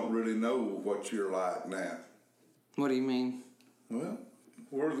we don't really know what you're like now. What do you mean? Well,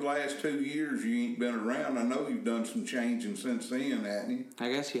 for the last 2 years you ain't been around. I know you've done some changing since then, haven't you? I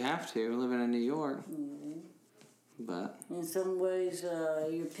guess you have to, living in New York. Mm-hmm. But in some ways,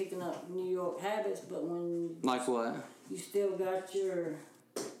 you're picking up New York habits, but when... Like what? You still got your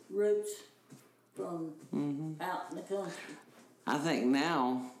roots from out in the country. I think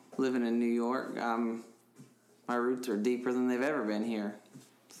now, living in New York, my roots are deeper than they've ever been here.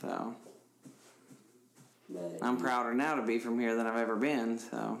 So... But I'm prouder now to be from here than I've ever been,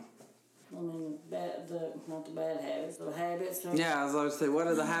 so. I mean, not the bad habits, the habits. Yeah, I was about to say, what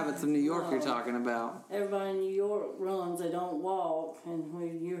are the habits of New York you're talking about? Everybody in New York runs, they don't walk. And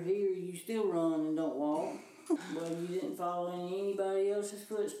when you're here, you still run and don't walk. But you didn't follow anybody else's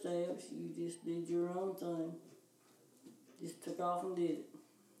footsteps. You just did your own thing. Just took off and did it.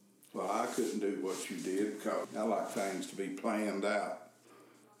 Well, I couldn't do what you did because I like things to be planned out.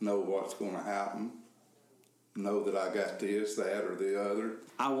 Know what's going to happen. Know that I got this, that, or the other.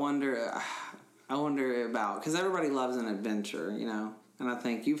 I wonder about, because everybody loves an adventure, you know? And I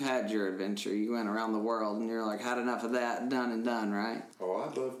think you've had your adventure. You went around the world and you're like, had enough of that, done, right? Oh,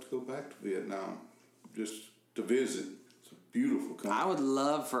 I'd love to go back to Vietnam just to visit. It's a beautiful country. I'd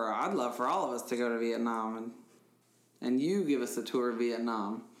love for all of us to go to Vietnam and you give us a tour of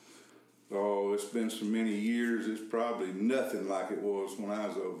Vietnam. Oh, it's been so many years, it's probably nothing like it was when I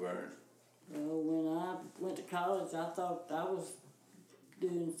was over there. Well, when I went to college, I thought I was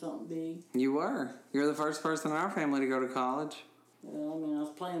doing something big. You were. You're the first person in our family to go to college. Well, I mean, I was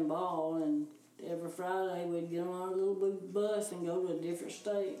playing ball, and every Friday we'd get on our little big bus and go to a different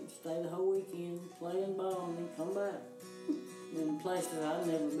state and stay the whole weekend playing ball and then come back. In places I'd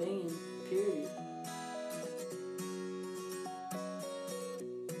never been, period.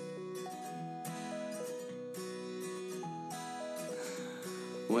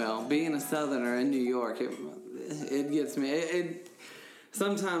 Well, being a Southerner in New York, it gets me.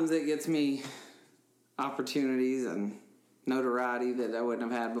 Sometimes it gets me opportunities and notoriety that I wouldn't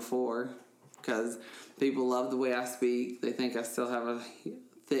have had before, because people love the way I speak. They think I still have a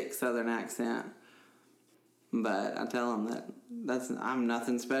thick Southern accent, but I tell them that I'm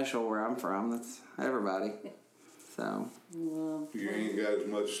nothing special where I'm from. That's everybody. So. Well, You ain't got as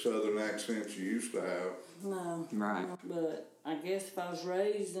much Southern accent as you used to have. no. Right. But I guess if I was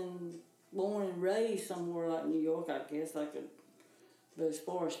born and raised somewhere like New York, I guess I could. But as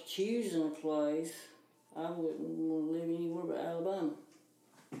far as choosing a place, I wouldn't want to live anywhere but Alabama.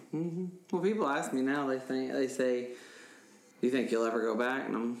 Mm-hmm. Well, people ask me now. They say, "Do you think you'll ever go back?"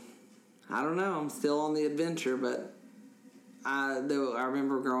 And I don't know. I'm still on the adventure, but I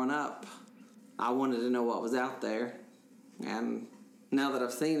remember growing up, I wanted to know what was out there, and now that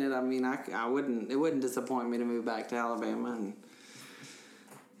I've seen it, I mean, it wouldn't disappoint me to move back to Alabama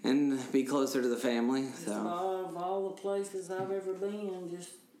and be closer to the family. So Of all the places I've ever been, just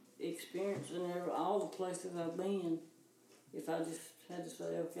experiencing all the places I've been, if I just had to say,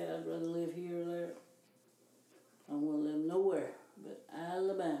 okay, I'd rather live here or there, I don't want to live nowhere but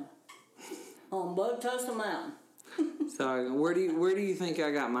Alabama, on Bug Tussle Mountain. So where do you think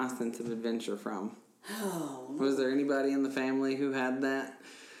I got my sense of adventure from? Oh, Was there anybody in the family who had that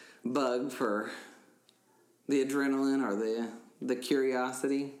bug for the adrenaline or the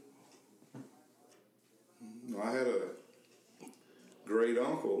curiosity? I had a great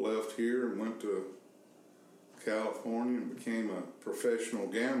uncle left here and went to California and became a professional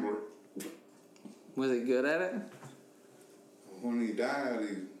gambler. Was he good at it? When he died,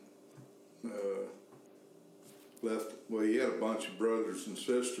 he left. Well, he had a bunch of brothers and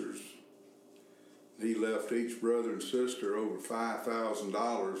sisters. He left each brother and sister over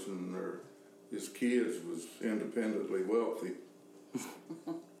 $5,000, and his kids was independently wealthy.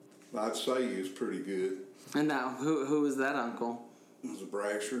 I'd say he was pretty good. And now, who was that uncle? He was a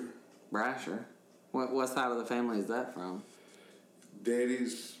Brasher. Brasher. What side of the family is that from?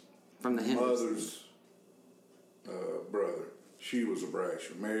 Daddy's From the Hendersons. mother's brother. She was a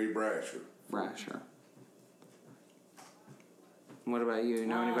Brasher, Mary Brasher. Brasher. What about you?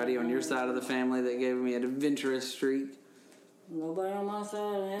 Know anybody on your side of the family that gave me an adventurous streak? nobody on my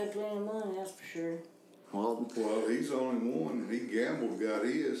side had plenty of money, that's for sure. Well, He's the only one. He gambled, got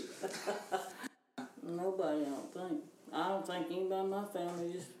his. Nobody, I don't think anybody in my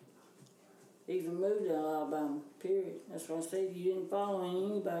family just even moved to Alabama, period. That's why I said you didn't follow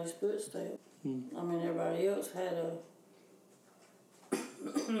in anybody's footsteps. I mean, everybody else had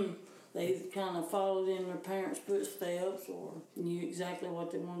they kind of followed in their parents' footsteps or knew exactly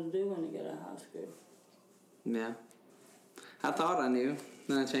what they wanted to do when they got out of high school. yeah. I thought I knew.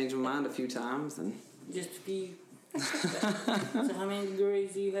 Then I changed my mind a few times. And Just a few. So how many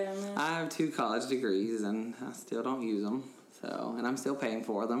degrees do you have now? I have 2 college degrees, and I still don't use them. So, and I'm still paying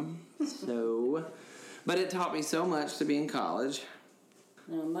for them. So, but it taught me so much to be in college.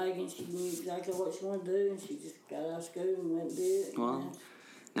 Now, Megan, she knew exactly what she wanted to do, and she just got out of school and went and did it. Well,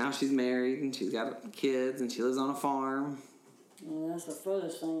 now she's married, and she's got kids, and she lives on a farm. And that's the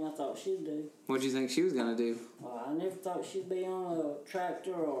furthest thing I thought she'd do. What'd you think she was going to do? Well, I never thought she'd be on a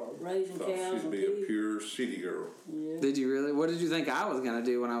tractor or raising Thought cows she'd and be a pigs. pure city girl. Yeah. Did you really? What did you think I was going to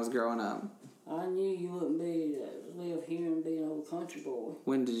do when I was growing up? I knew you wouldn't be live here and be an old country boy.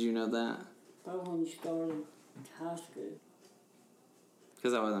 When did you know that? Probably when you started high school.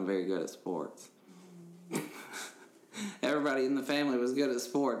 Because I wasn't very good at sports. Everybody in the family was good at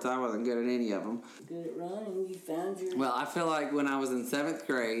sports. I wasn't good at any of them. Good at running. You found your... Well, I feel like when I was in 7th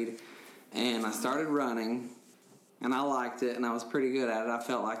grade and I started running and I liked it and I was pretty good at it, I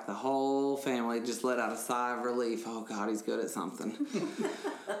felt like the whole family just let out a sigh of relief. Oh, God, he's good at something.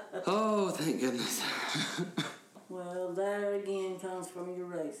 Oh, thank goodness. Well, that again comes from your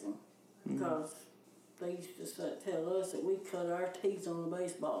racing. Because they used to tell us that we cut our teeth on the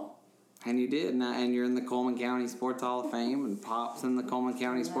baseball. And you did, and you're in the Coleman County Sports Hall of Fame, and Pop's in the Coleman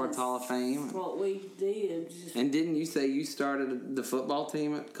County Sports Hall of Fame. That's what we did. And didn't you say you started the football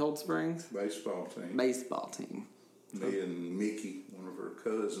team at Cold Springs? Baseball team. Baseball team. Me and Mickey, one of her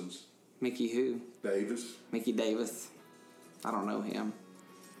cousins. Mickey who? Davis. Mickey Davis. I don't know him.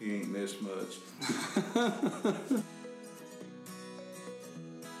 He ain't missed much.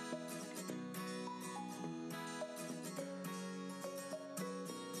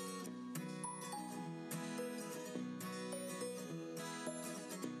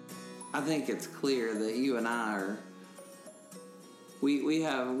 I think it's clear that you and I are.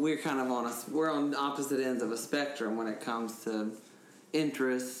 We're kind of we're on opposite ends of a spectrum when it comes to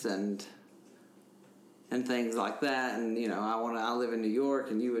interests and things like that. And you know, I live in New York,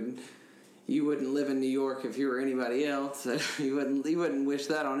 and you wouldn't live in New York if you were anybody else. you wouldn't wish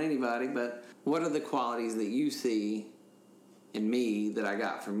that on anybody. But what are the qualities that you see in me that I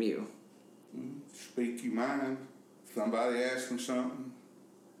got from you? Speak your mind. If somebody asks me something,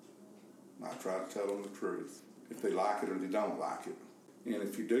 I try to tell them the truth. If they like it or they don't like it. And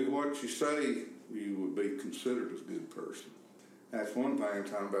if you do what you say, you would be considered as a good person. That's one thing I'm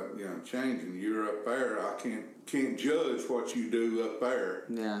talking about, changing. You're up there. I can't judge what you do up there.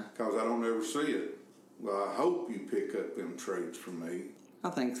 Yeah. Because I don't ever see it. Well, I hope you pick up them traits from me. I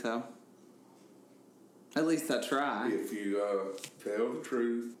think so. At least I try. If you tell the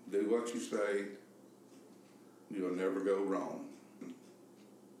truth, do what you say, you'll never go wrong.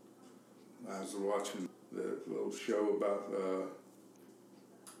 I was watching the little show about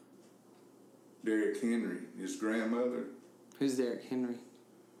Derrick Henry, his grandmother. Who's Derrick Henry?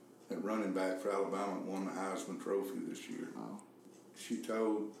 That running back for Alabama won the Heisman Trophy this year. Oh. She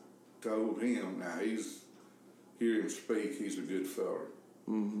told him, now hear him speak, he's a good fella.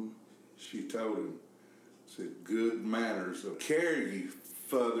 Mm-hmm. She told him, said, good manners will carry you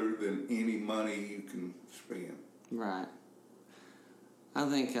further than any money you can spend. Right. I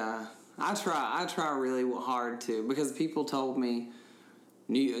think I try really hard to, because people told me,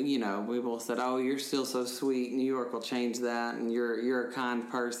 people said, oh, you're still so sweet, New York will change that, and you're a kind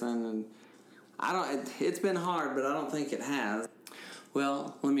person, and it's been hard, but I don't think it has.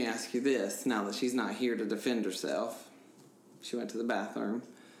 Well, let me ask you this, now that she's not here to defend herself, she went to the bathroom,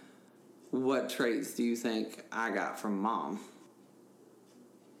 what traits do you think I got from Mom?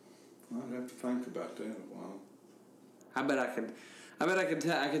 I'd have to think about that a while. I bet I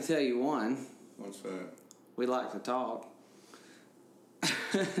could tell you one. What's that? We like to talk.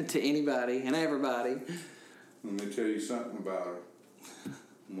 To anybody and everybody. Let me tell you something about her.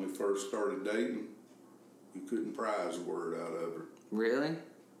 When we first started dating, you couldn't prize a word out of her. Really?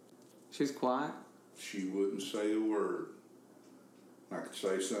 She's quiet? She wouldn't say a word. I could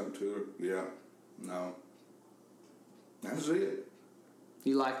say something to her. Yeah. No. That was it.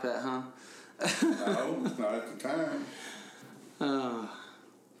 You like that, huh? No, not at the time.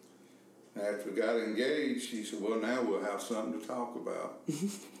 After we got engaged, she said, well, now we'll have something to talk about.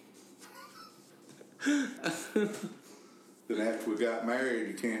 Then after we got married,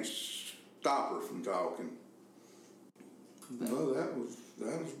 you can't stop her from talking. Well, that was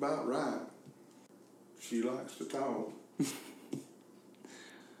about right. She likes to talk.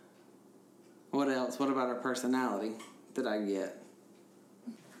 What else? What about her personality did I get?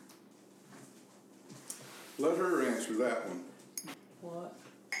 Let her answer that one. What?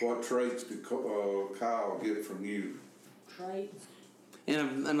 What traits did Kyle get from you? Traits?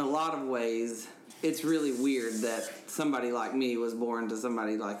 In a lot of ways, it's really weird that somebody like me was born to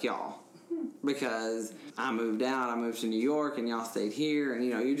somebody like y'all. Because I moved out, I moved to New York, and y'all stayed here, and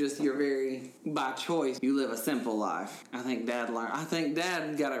you're very, by choice, you live a simple life. I think Dad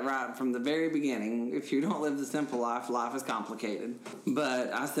got it right from the very beginning. If you don't live the simple life, life is complicated.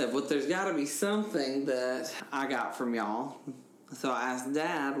 But I said, well, there's got to be something that I got from y'all. So I asked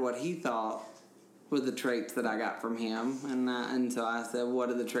Dad what he thought were the traits that I got from him, and so I said, what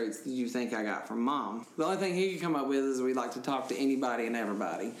are the traits that you think I got from Mom? The only thing he could come up with is we'd like to talk to anybody and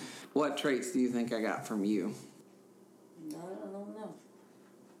everybody. What traits do you think I got from you? I don't know.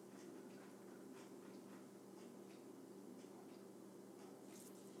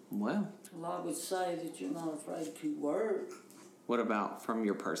 Well, A lot would say that you're not afraid to work. what about from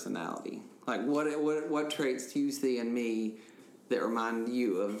your personality? Like, what traits do you see in me that remind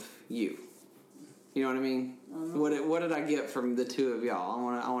you of you? You know what I mean? What did I get from the two of y'all?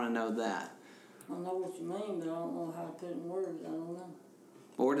 I want to know that. I know what you mean, but I don't know how to put it in words. I don't know.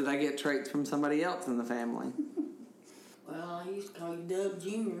 Or did I get traits from somebody else in the family? Well, I used to call you Dub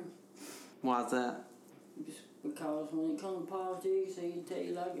Jr. Why's that? Just because when it comes to politics, he'd tell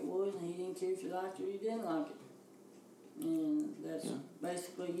you like it was, and he didn't care if you liked it or you didn't like it. And that's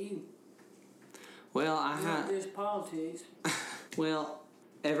basically you. Well, Not just politics. Well,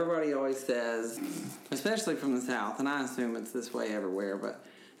 everybody always says, especially from the South, and I assume it's this way everywhere, but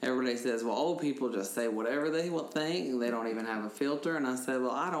everybody says, well, old people just say whatever they will think, and they don't even have a filter. And I said,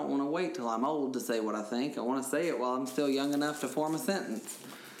 well, I don't want to wait till I'm old to say what I think. I want to say it while I'm still young enough to form a sentence.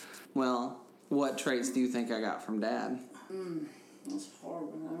 Well, what traits do you think I got from Dad? That's a hard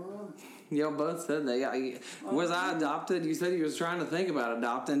one. I don't know. Y'all both said that. Was I adopted? You said you was trying to think about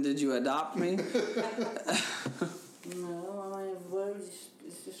adopting. Did you adopt me? No, I mean, well,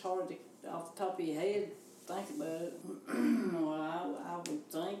 it's just hard to, off the top of your head, think about it. Well, I would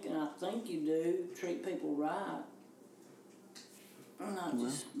think, and I think you do, treat people right. Not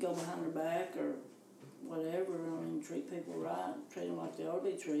just go behind their back or whatever. I mean, treat people right. Treat them like they ought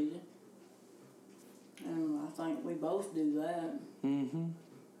to be treated. And I think we both do that. Mm-hmm.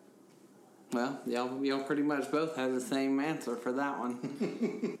 Well, y'all pretty much both have the same answer for that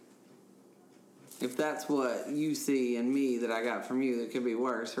one. If that's what you see in me that I got from you, that could be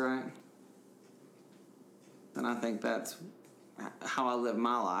worse, right? And I think that's how I live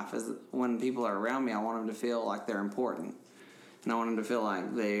my life, is when people are around me, I want them to feel like they're important. And I want them to feel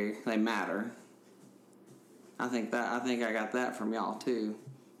like they matter. I think I got that from y'all too,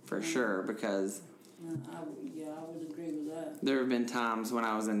 for sure, because I would agree with that. there have been times when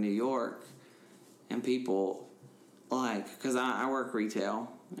I was in New York and people, because I work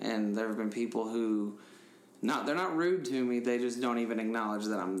retail, and there have been people who, they're not rude to me, they just don't even acknowledge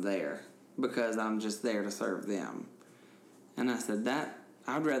that I'm there, because I'm just there to serve them. And I said,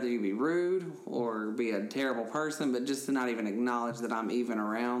 I'd rather you be rude or be a terrible person, but just to not even acknowledge that I'm even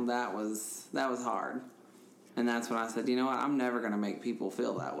around, that was hard. And that's when I said, you know what, I'm never going to make people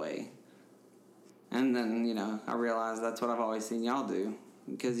feel that way. And then, I realized that's what I've always seen y'all do.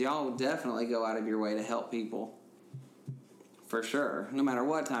 Because y'all definitely go out of your way to help people. For sure. No matter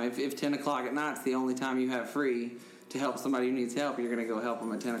what time. If 10 o'clock at night's the only time you have free to help somebody who needs help, you're going to go help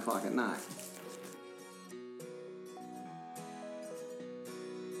them at 10 o'clock at night.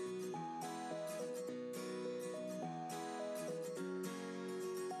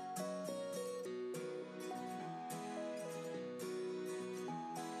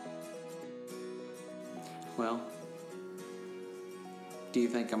 Well, do you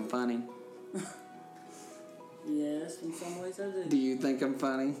think I'm funny? Yes, in some ways I do. Do you think I'm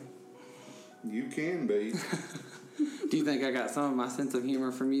funny? You can be. Do you think I got some of my sense of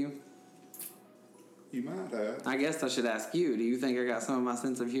humor from you? You might have. I guess I should ask you. Do you think I got some of my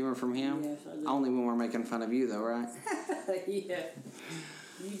sense of humor from him? Yes, I do. Only when we're making fun of you, though, right? Yeah,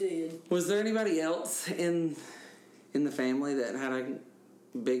 you did. Was there anybody else in the family that had a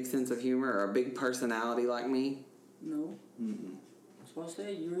big sense of humor or a big personality like me? No. Mm-mm. That's what I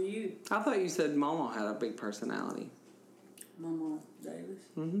said. You're you. I thought you said Mama had a big personality. Mama Davis.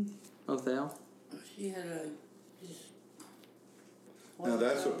 Mm-hmm. Othel? She had a just. Now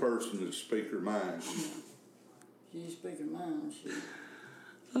that's a person that speaks her mind. She just speak her mind.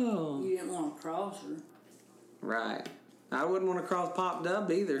 Oh. You didn't want to cross her. Right. I wouldn't want to cross Pop Dub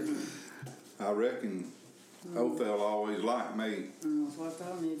either. I reckon Othel always liked me. That's what I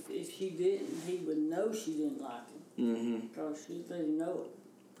told him. If she didn't, he would know she didn't like him. Mm-hmm. Because she didn't know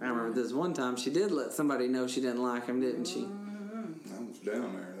it. I remember this one time she did let somebody know she didn't like him, didn't she? I was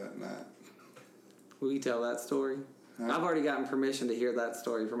down there that night. Will you tell that story? I've already gotten permission to hear that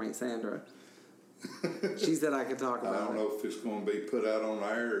story from Aunt Sandra. She said I could talk I about don't it. know if it's going to be put out on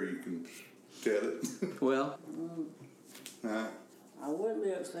air or you can tell it. Well, Huh? I wouldn't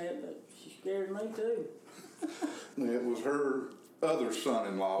be upset, but she scared me too. It was her other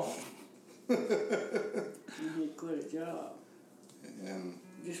son-in-law. And he'd quit a job. And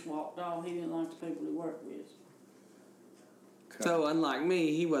Just walked off. He didn't like the people he worked with. so unlike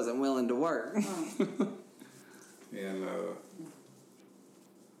me, he wasn't willing to work. And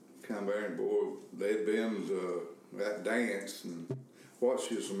come there and boy, they'd been to that dance, and what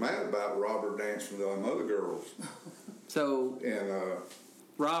she was mad about, Robert dancing with them other girls. So And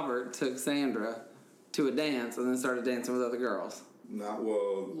Robert took Sandra to a dance and then started dancing with other girls. not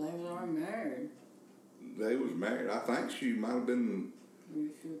well, They was already married. they was married. I think she might have been You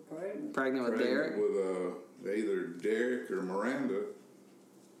should Pregnant with Derek? With either Derek or Miranda.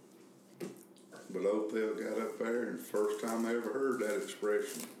 But Othel got up there, and the first time I ever heard that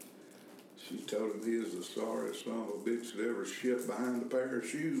expression, she told him he was the sorriest son of a bitch that ever shit behind a pair of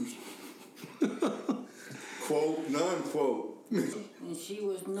shoes. Quote, non-quote. And she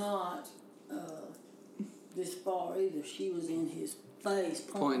was not this far either. She was in his face,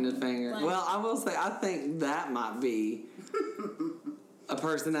 Pointing the finger. Well, I will say, I think that might be a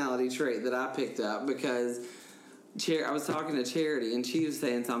personality trait that I picked up because I was talking to Charity and she was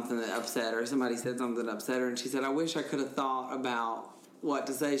saying something that upset her. Somebody said something that upset her, and she said, I wish I could have thought about what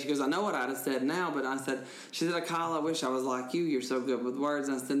to say. She goes, I know what I'd have said now, but she said, Kyle, I wish I was like you. You're so good with words.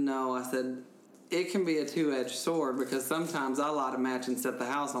 And I said, no. I said, it can be a two-edged sword because sometimes I light a match and set the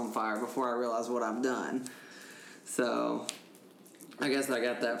house on fire before I realize what I've done. So I guess I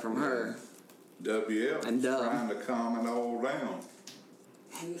got that from her. WL and was trying to calm it all down.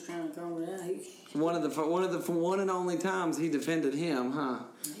 He was trying to calm it down. One of the one and only times he defended him, huh?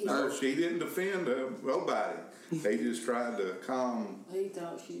 No, she didn't defend nobody. They just tried to calm. He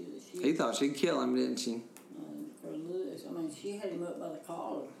thought He thought she'd kill him, didn't she? For looks. I mean, she had him up by the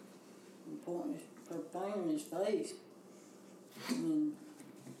collar and pointing her finger in his face. And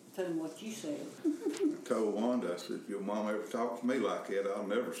tell him what you said. I told Wanda, I said, if your mom ever talks to me like that, I'll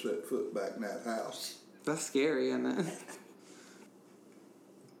never set foot back in that house. That's scary, isn't it?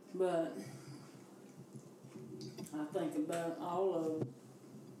 But I think about all of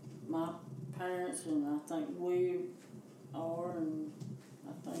my parents, and I think we are, and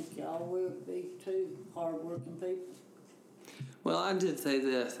I think y'all will be too, hard-working people. Well, I did say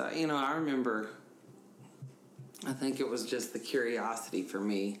this. I remember, I think it was just the curiosity for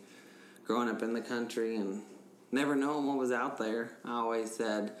me growing up in the country and never knowing what was out there. I always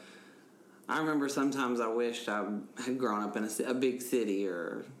said, I remember sometimes I wished I had grown up in a big city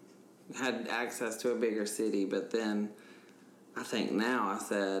or had access to a bigger city, but then I think now I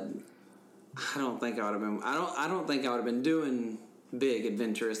said, I don't think I would have been doing big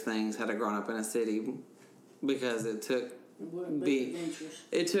adventurous things had I grown up in a city, because it took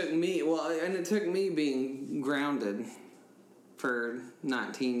me being grounded for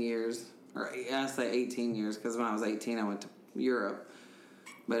 19 years, or I say 18 years, because when I was 18 I went to Europe,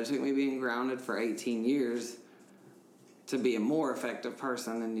 but it took me being grounded for 18 years to be a more effective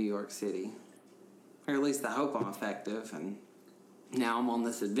person in New York City, or at least I hope I'm effective. And now I'm on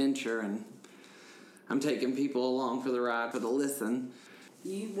this adventure and I'm taking people along for the ride, for the listen.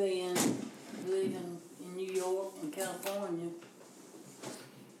 You living in New York and California,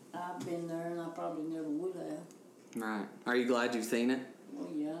 I've been there and I probably never would have. Right. Are you glad you've seen it?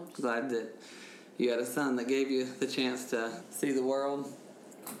 Well, yeah. Glad that you had a son that gave you the chance to see the world?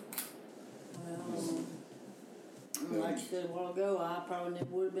 Well, like you said a while ago, I probably never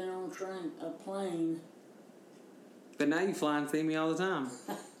would have been on a plane. But now you fly and see me all the time.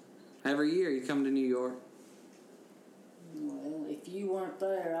 Every year you come to New York. Well, if you weren't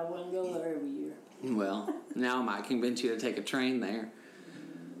there, I wouldn't go there every year. Well, now I might convince you to take a train there.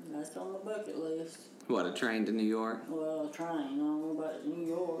 That's on my bucket list. What, a train to New York? Well, a train. I don't know about New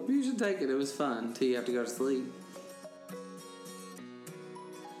York. You should take it. It was fun until you have to go to sleep.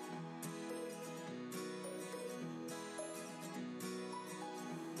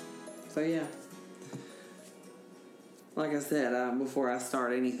 So, yeah. Like I said, before I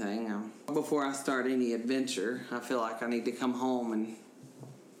start anything, before I start any adventure, I feel like I need to come home and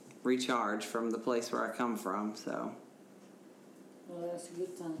recharge from the place where I come from, so. Well, that's a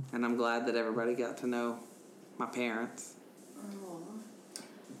good thing. And I'm glad that everybody got to know my parents. Oh,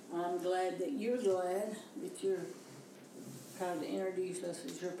 I'm glad that you're glad that you're proud to introduce us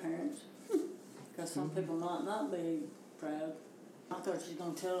as your parents. Because some people might not be proud. I thought you was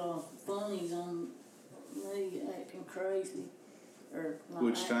going to tell all the funnies on me acting crazy. Or not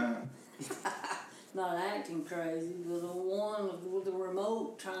Which time? Not acting crazy, but the one with the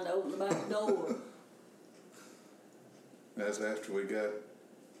remote trying to open the back door. That's after we got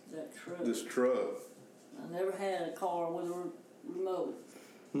That truck. this truck. I never had a car with a remote.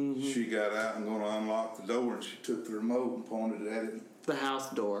 Mm-hmm. She got out and going to unlock the door, and she took the remote and pointed it at it. The house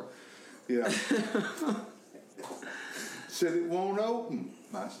door. Yeah. Said it won't open.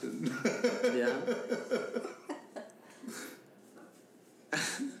 I said, Yeah.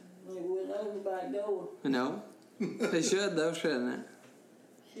 They wouldn't open the back door. No. They should, though, shouldn't it?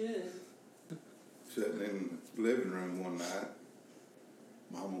 Should. sitting in the living room one night.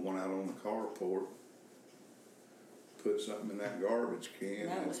 Mama went out on the carport, put something in that garbage can.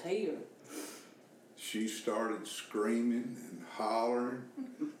 That was here. She started screaming and hollering.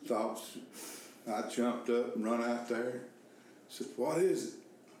 I jumped up and run out there. Said, "What is it?"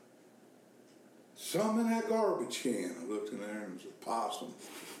 something in that garbage can. I looked in there and it was a possum.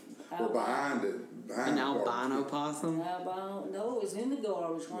 Or behind it. Behind An the garbage albino can. possum? Albino, no, it was in the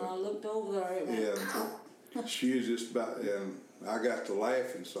garbage. When I looked over there, it went, And she was just about, and I got to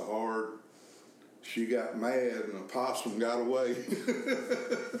laughing so hard, she got mad and the possum got away.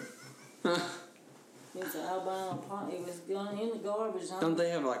 it's an albino pot. It was gone in the garbage. Don't they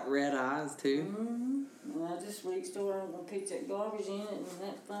have like red eyes too? And I just reached over and picked that garbage in it, and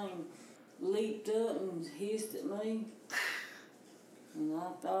that thing leaped up and hissed at me. And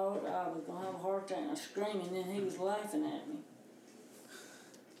I thought I was going to have a heart attack, and I was screaming, and then he was laughing at me.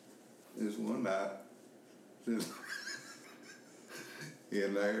 This one night,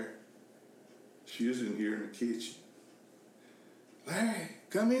 in there, she was in here in the kitchen. Larry,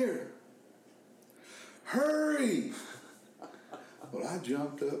 come here. Hurry! Well, I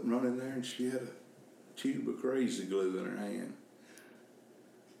jumped up and run in there, and she had a tube of crazy glue in her hand.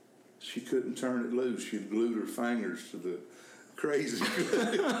 She couldn't turn it loose. She'd glued her fingers to the crazy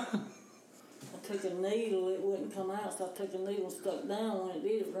glue. I took a needle, it wouldn't come out, so I took a needle and stuck down. When it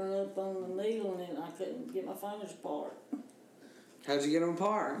did, it run up on the needle, and then I couldn't get my fingers apart. How'd you get them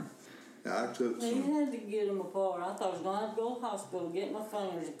apart? I took He some, had to get them apart. I thought I was going to have to go to the hospital, get my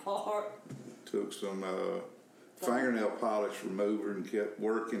fingers apart. fingernail polish remover and kept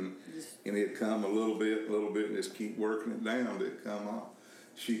working, and it'd come a little bit, and just keep working it down till it come off.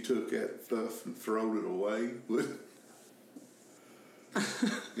 She took that stuff and throwed it away.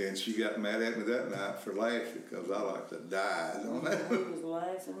 And she got mad at me that night for laughing because I like to die. Don't I? He was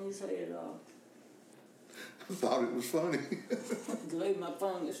laughing his head off. I thought it was funny. Glued my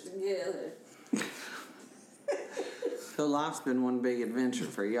fingers together. So life's been one big adventure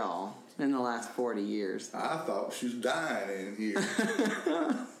for y'all in the last 40 years. I thought she was dying in here.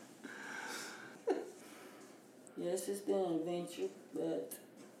 Yes, it's been an adventure, but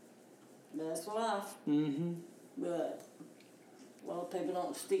that's life. Mm-hmm. But a lot of people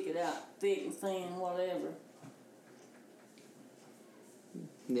don't stick it out thick and thin, whatever.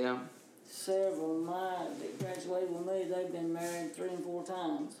 Yeah. Several of mine that graduated with me, they've been married 3 and 4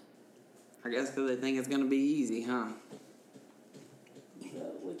 times. I guess because they think it's going to be easy, huh?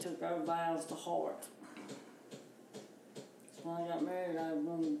 But we took our vows to heart. So when I got married, I was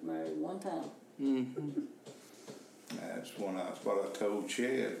only married 1 time. Mm-hmm. That's what I told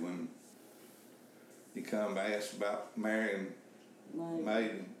Chad when he come to ask about marrying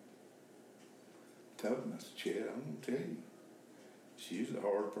Maiden. Told him, I said, Chad, I'm going to tell you, she's a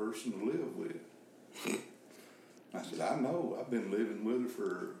hard person to live with. I said, I know. I've been living with her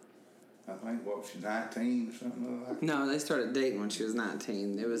for, I think, she's 19 or something like that. No, they started dating when she was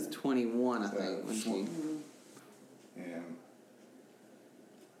 19. It was 21, I think, when she... And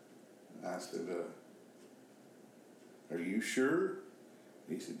I said, are you sure?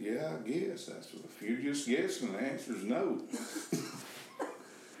 He said, yeah, I guess. I said, if you're just guessing, the answer's no.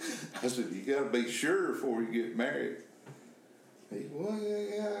 I said, you got to be sure before you get married. He said, well,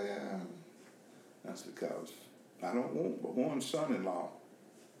 yeah. I said, because I don't want but one son-in-law.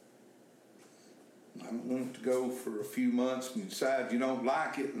 I don't want to go for a few months and decide you don't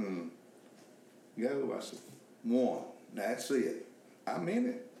like it and go. I said, 1, that's it. I'm in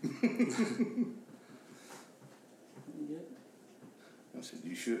it. I said,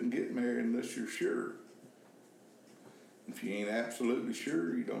 you shouldn't get married unless you're sure. If you ain't absolutely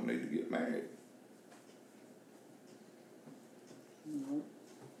sure, you don't need to get married.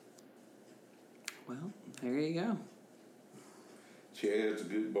 Well, there you go. Chad's a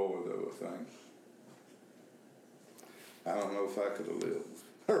good boy, though, I think. I don't know if I could have lived with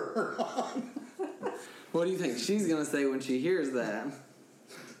her. What do you think she's going to say when she hears that?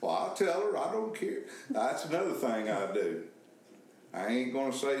 Well, I'll tell her I don't care. That's another thing I do. I ain't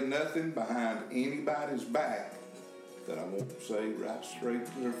going to say nothing behind anybody's back that I won't say right straight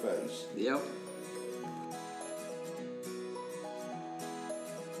to their face. Yep.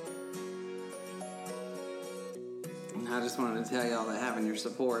 And I just wanted to tell y'all that having your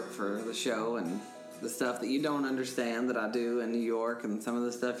support for the show and the stuff that you don't understand that I do in New York and some of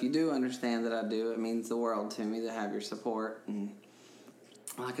the stuff you do understand that I do, it means the world to me to have your support. And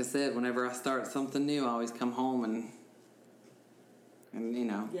like I said, whenever I start something new, I always come home and you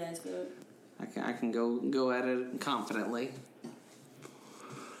know, Yeah, so, I can go at it confidently.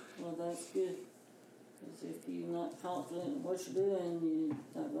 well, that's good. Because if you're not confident in what you're doing,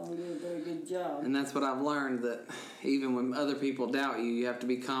 you're not going to do a very good job. And that's what I've learned, that even when other people doubt you, you have to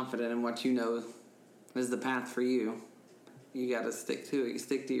be confident in what you know is the path for you. You got to stick to it. You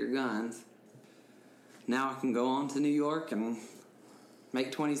stick to your guns. Now I can go on to New York and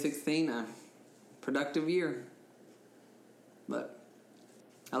make 2016 a productive year. But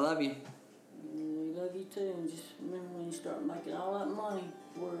I love you. You love you too. And just remember when you start making all that money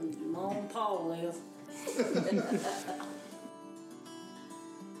where your mom and pa live.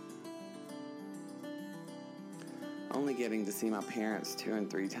 Only getting to see my parents 2 and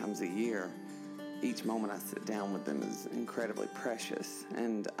 3 times a year, each moment I sit down with them is incredibly precious,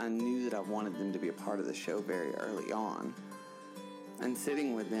 and I knew that I wanted them to be a part of the show very early on. And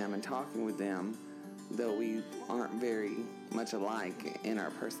sitting with them and talking with them, though we aren't very much alike in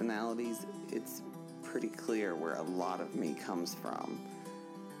our personalities, it's pretty clear where a lot of me comes from.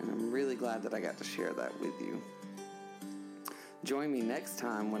 And I'm really glad that I got to share that with you. Join me next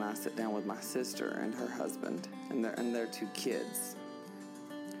time when I sit down with my sister and her husband and their 2 kids.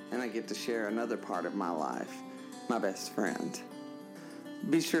 And I get to share another part of my life, my best friend.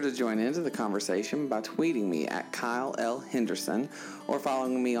 Be sure to join into the conversation by tweeting me at Kyle L. Henderson, or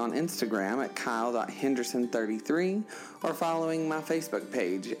following me on Instagram at Kyle.Henderson33, or following my Facebook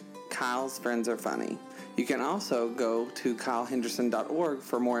page, Kyle's Friends Are Funny. You can also go to KyleHenderson.org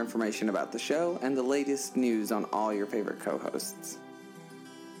for more information about the show and the latest news on all your favorite co-hosts.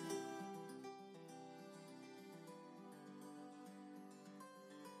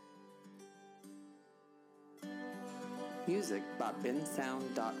 Music by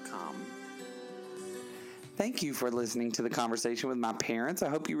bensound.com. Thank you for listening to the conversation with my parents. I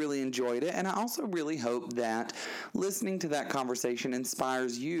hope you really enjoyed it, and I also really hope that listening to that conversation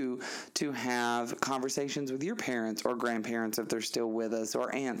inspires you to have conversations with your parents or grandparents if they're still with us,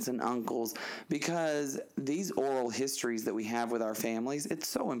 or aunts and uncles, because these oral histories that we have with our families, it's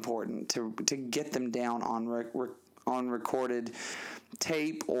so important to get them down on recorded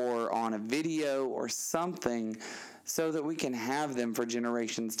tape or on a video or something, so that we can have them for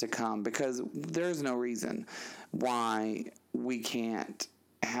generations to come, because there's no reason why we can't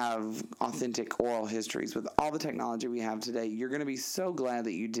have authentic oral histories. With all the technology we have today, you're going to be so glad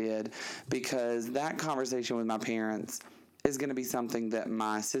that you did, because that conversation with my parents is going to be something that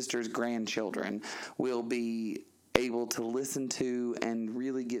my sister's grandchildren will be able to listen to and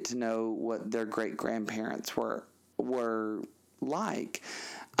really get to know what their great-grandparents were like.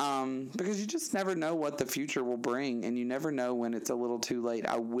 Because you just never know what the future will bring, and you never know when it's a little too late.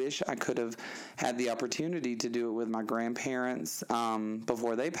 I wish I could have had the opportunity to do it with my grandparents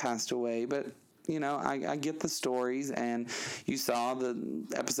before they passed away, but you know, I get the stories, and you saw the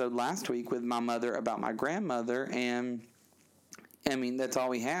episode last week with my mother about my grandmother, and I mean, that's all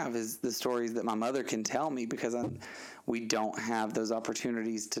we have is the stories that my mother can tell me, because we don't have those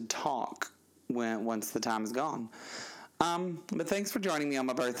opportunities to talk once the time is gone. But thanks for joining me on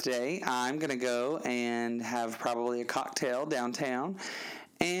my birthday. I'm going to go and have probably a cocktail downtown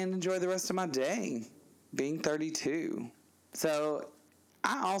and enjoy the rest of my day, being 32. So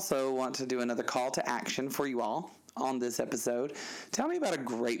I also want to do another call to action for you all on this episode. Tell me about a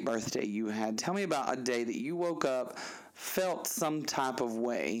great birthday you had. Tell me about a day that you woke up, felt some type of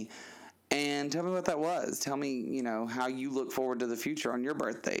way, and tell me what that was. Tell me, you know, how you look forward to the future on your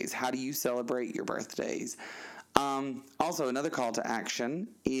birthdays. How do you celebrate your birthdays? Also, another call to action,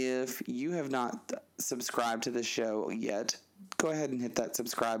 if you have not subscribed to the show yet, go ahead and hit that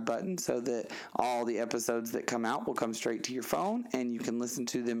subscribe button so that all the episodes that come out will come straight to your phone, and you can listen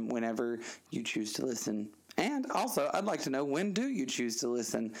to them whenever you choose to listen. And also, I'd like to know, when do you choose to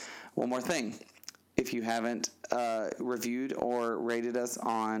listen? One more thing. If you haven't reviewed or rated us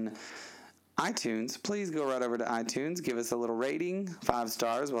on iTunes, please go right over to iTunes, give us a little rating. 5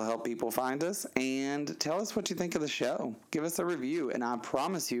 stars will help people find us, and tell us what you think of the show. Give us a review, and I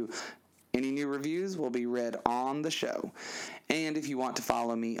promise you, any new reviews will be read on the show. And if you want to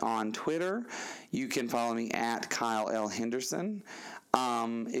follow me on Twitter, you can follow me at Kyle L. Henderson.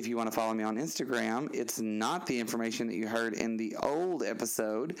 If you want to follow me on Instagram, it's not the information that you heard in the old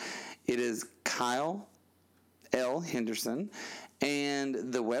episode. It is Kyle L. Henderson. And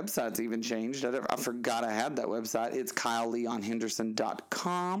the website's even changed. I forgot I had that website. It's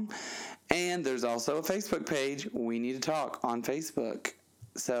KyleLeonHenderson.com. And there's also a Facebook page, We Need to Talk, on Facebook.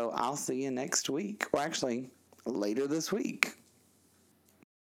 So I'll see you next week. Or actually, later this week.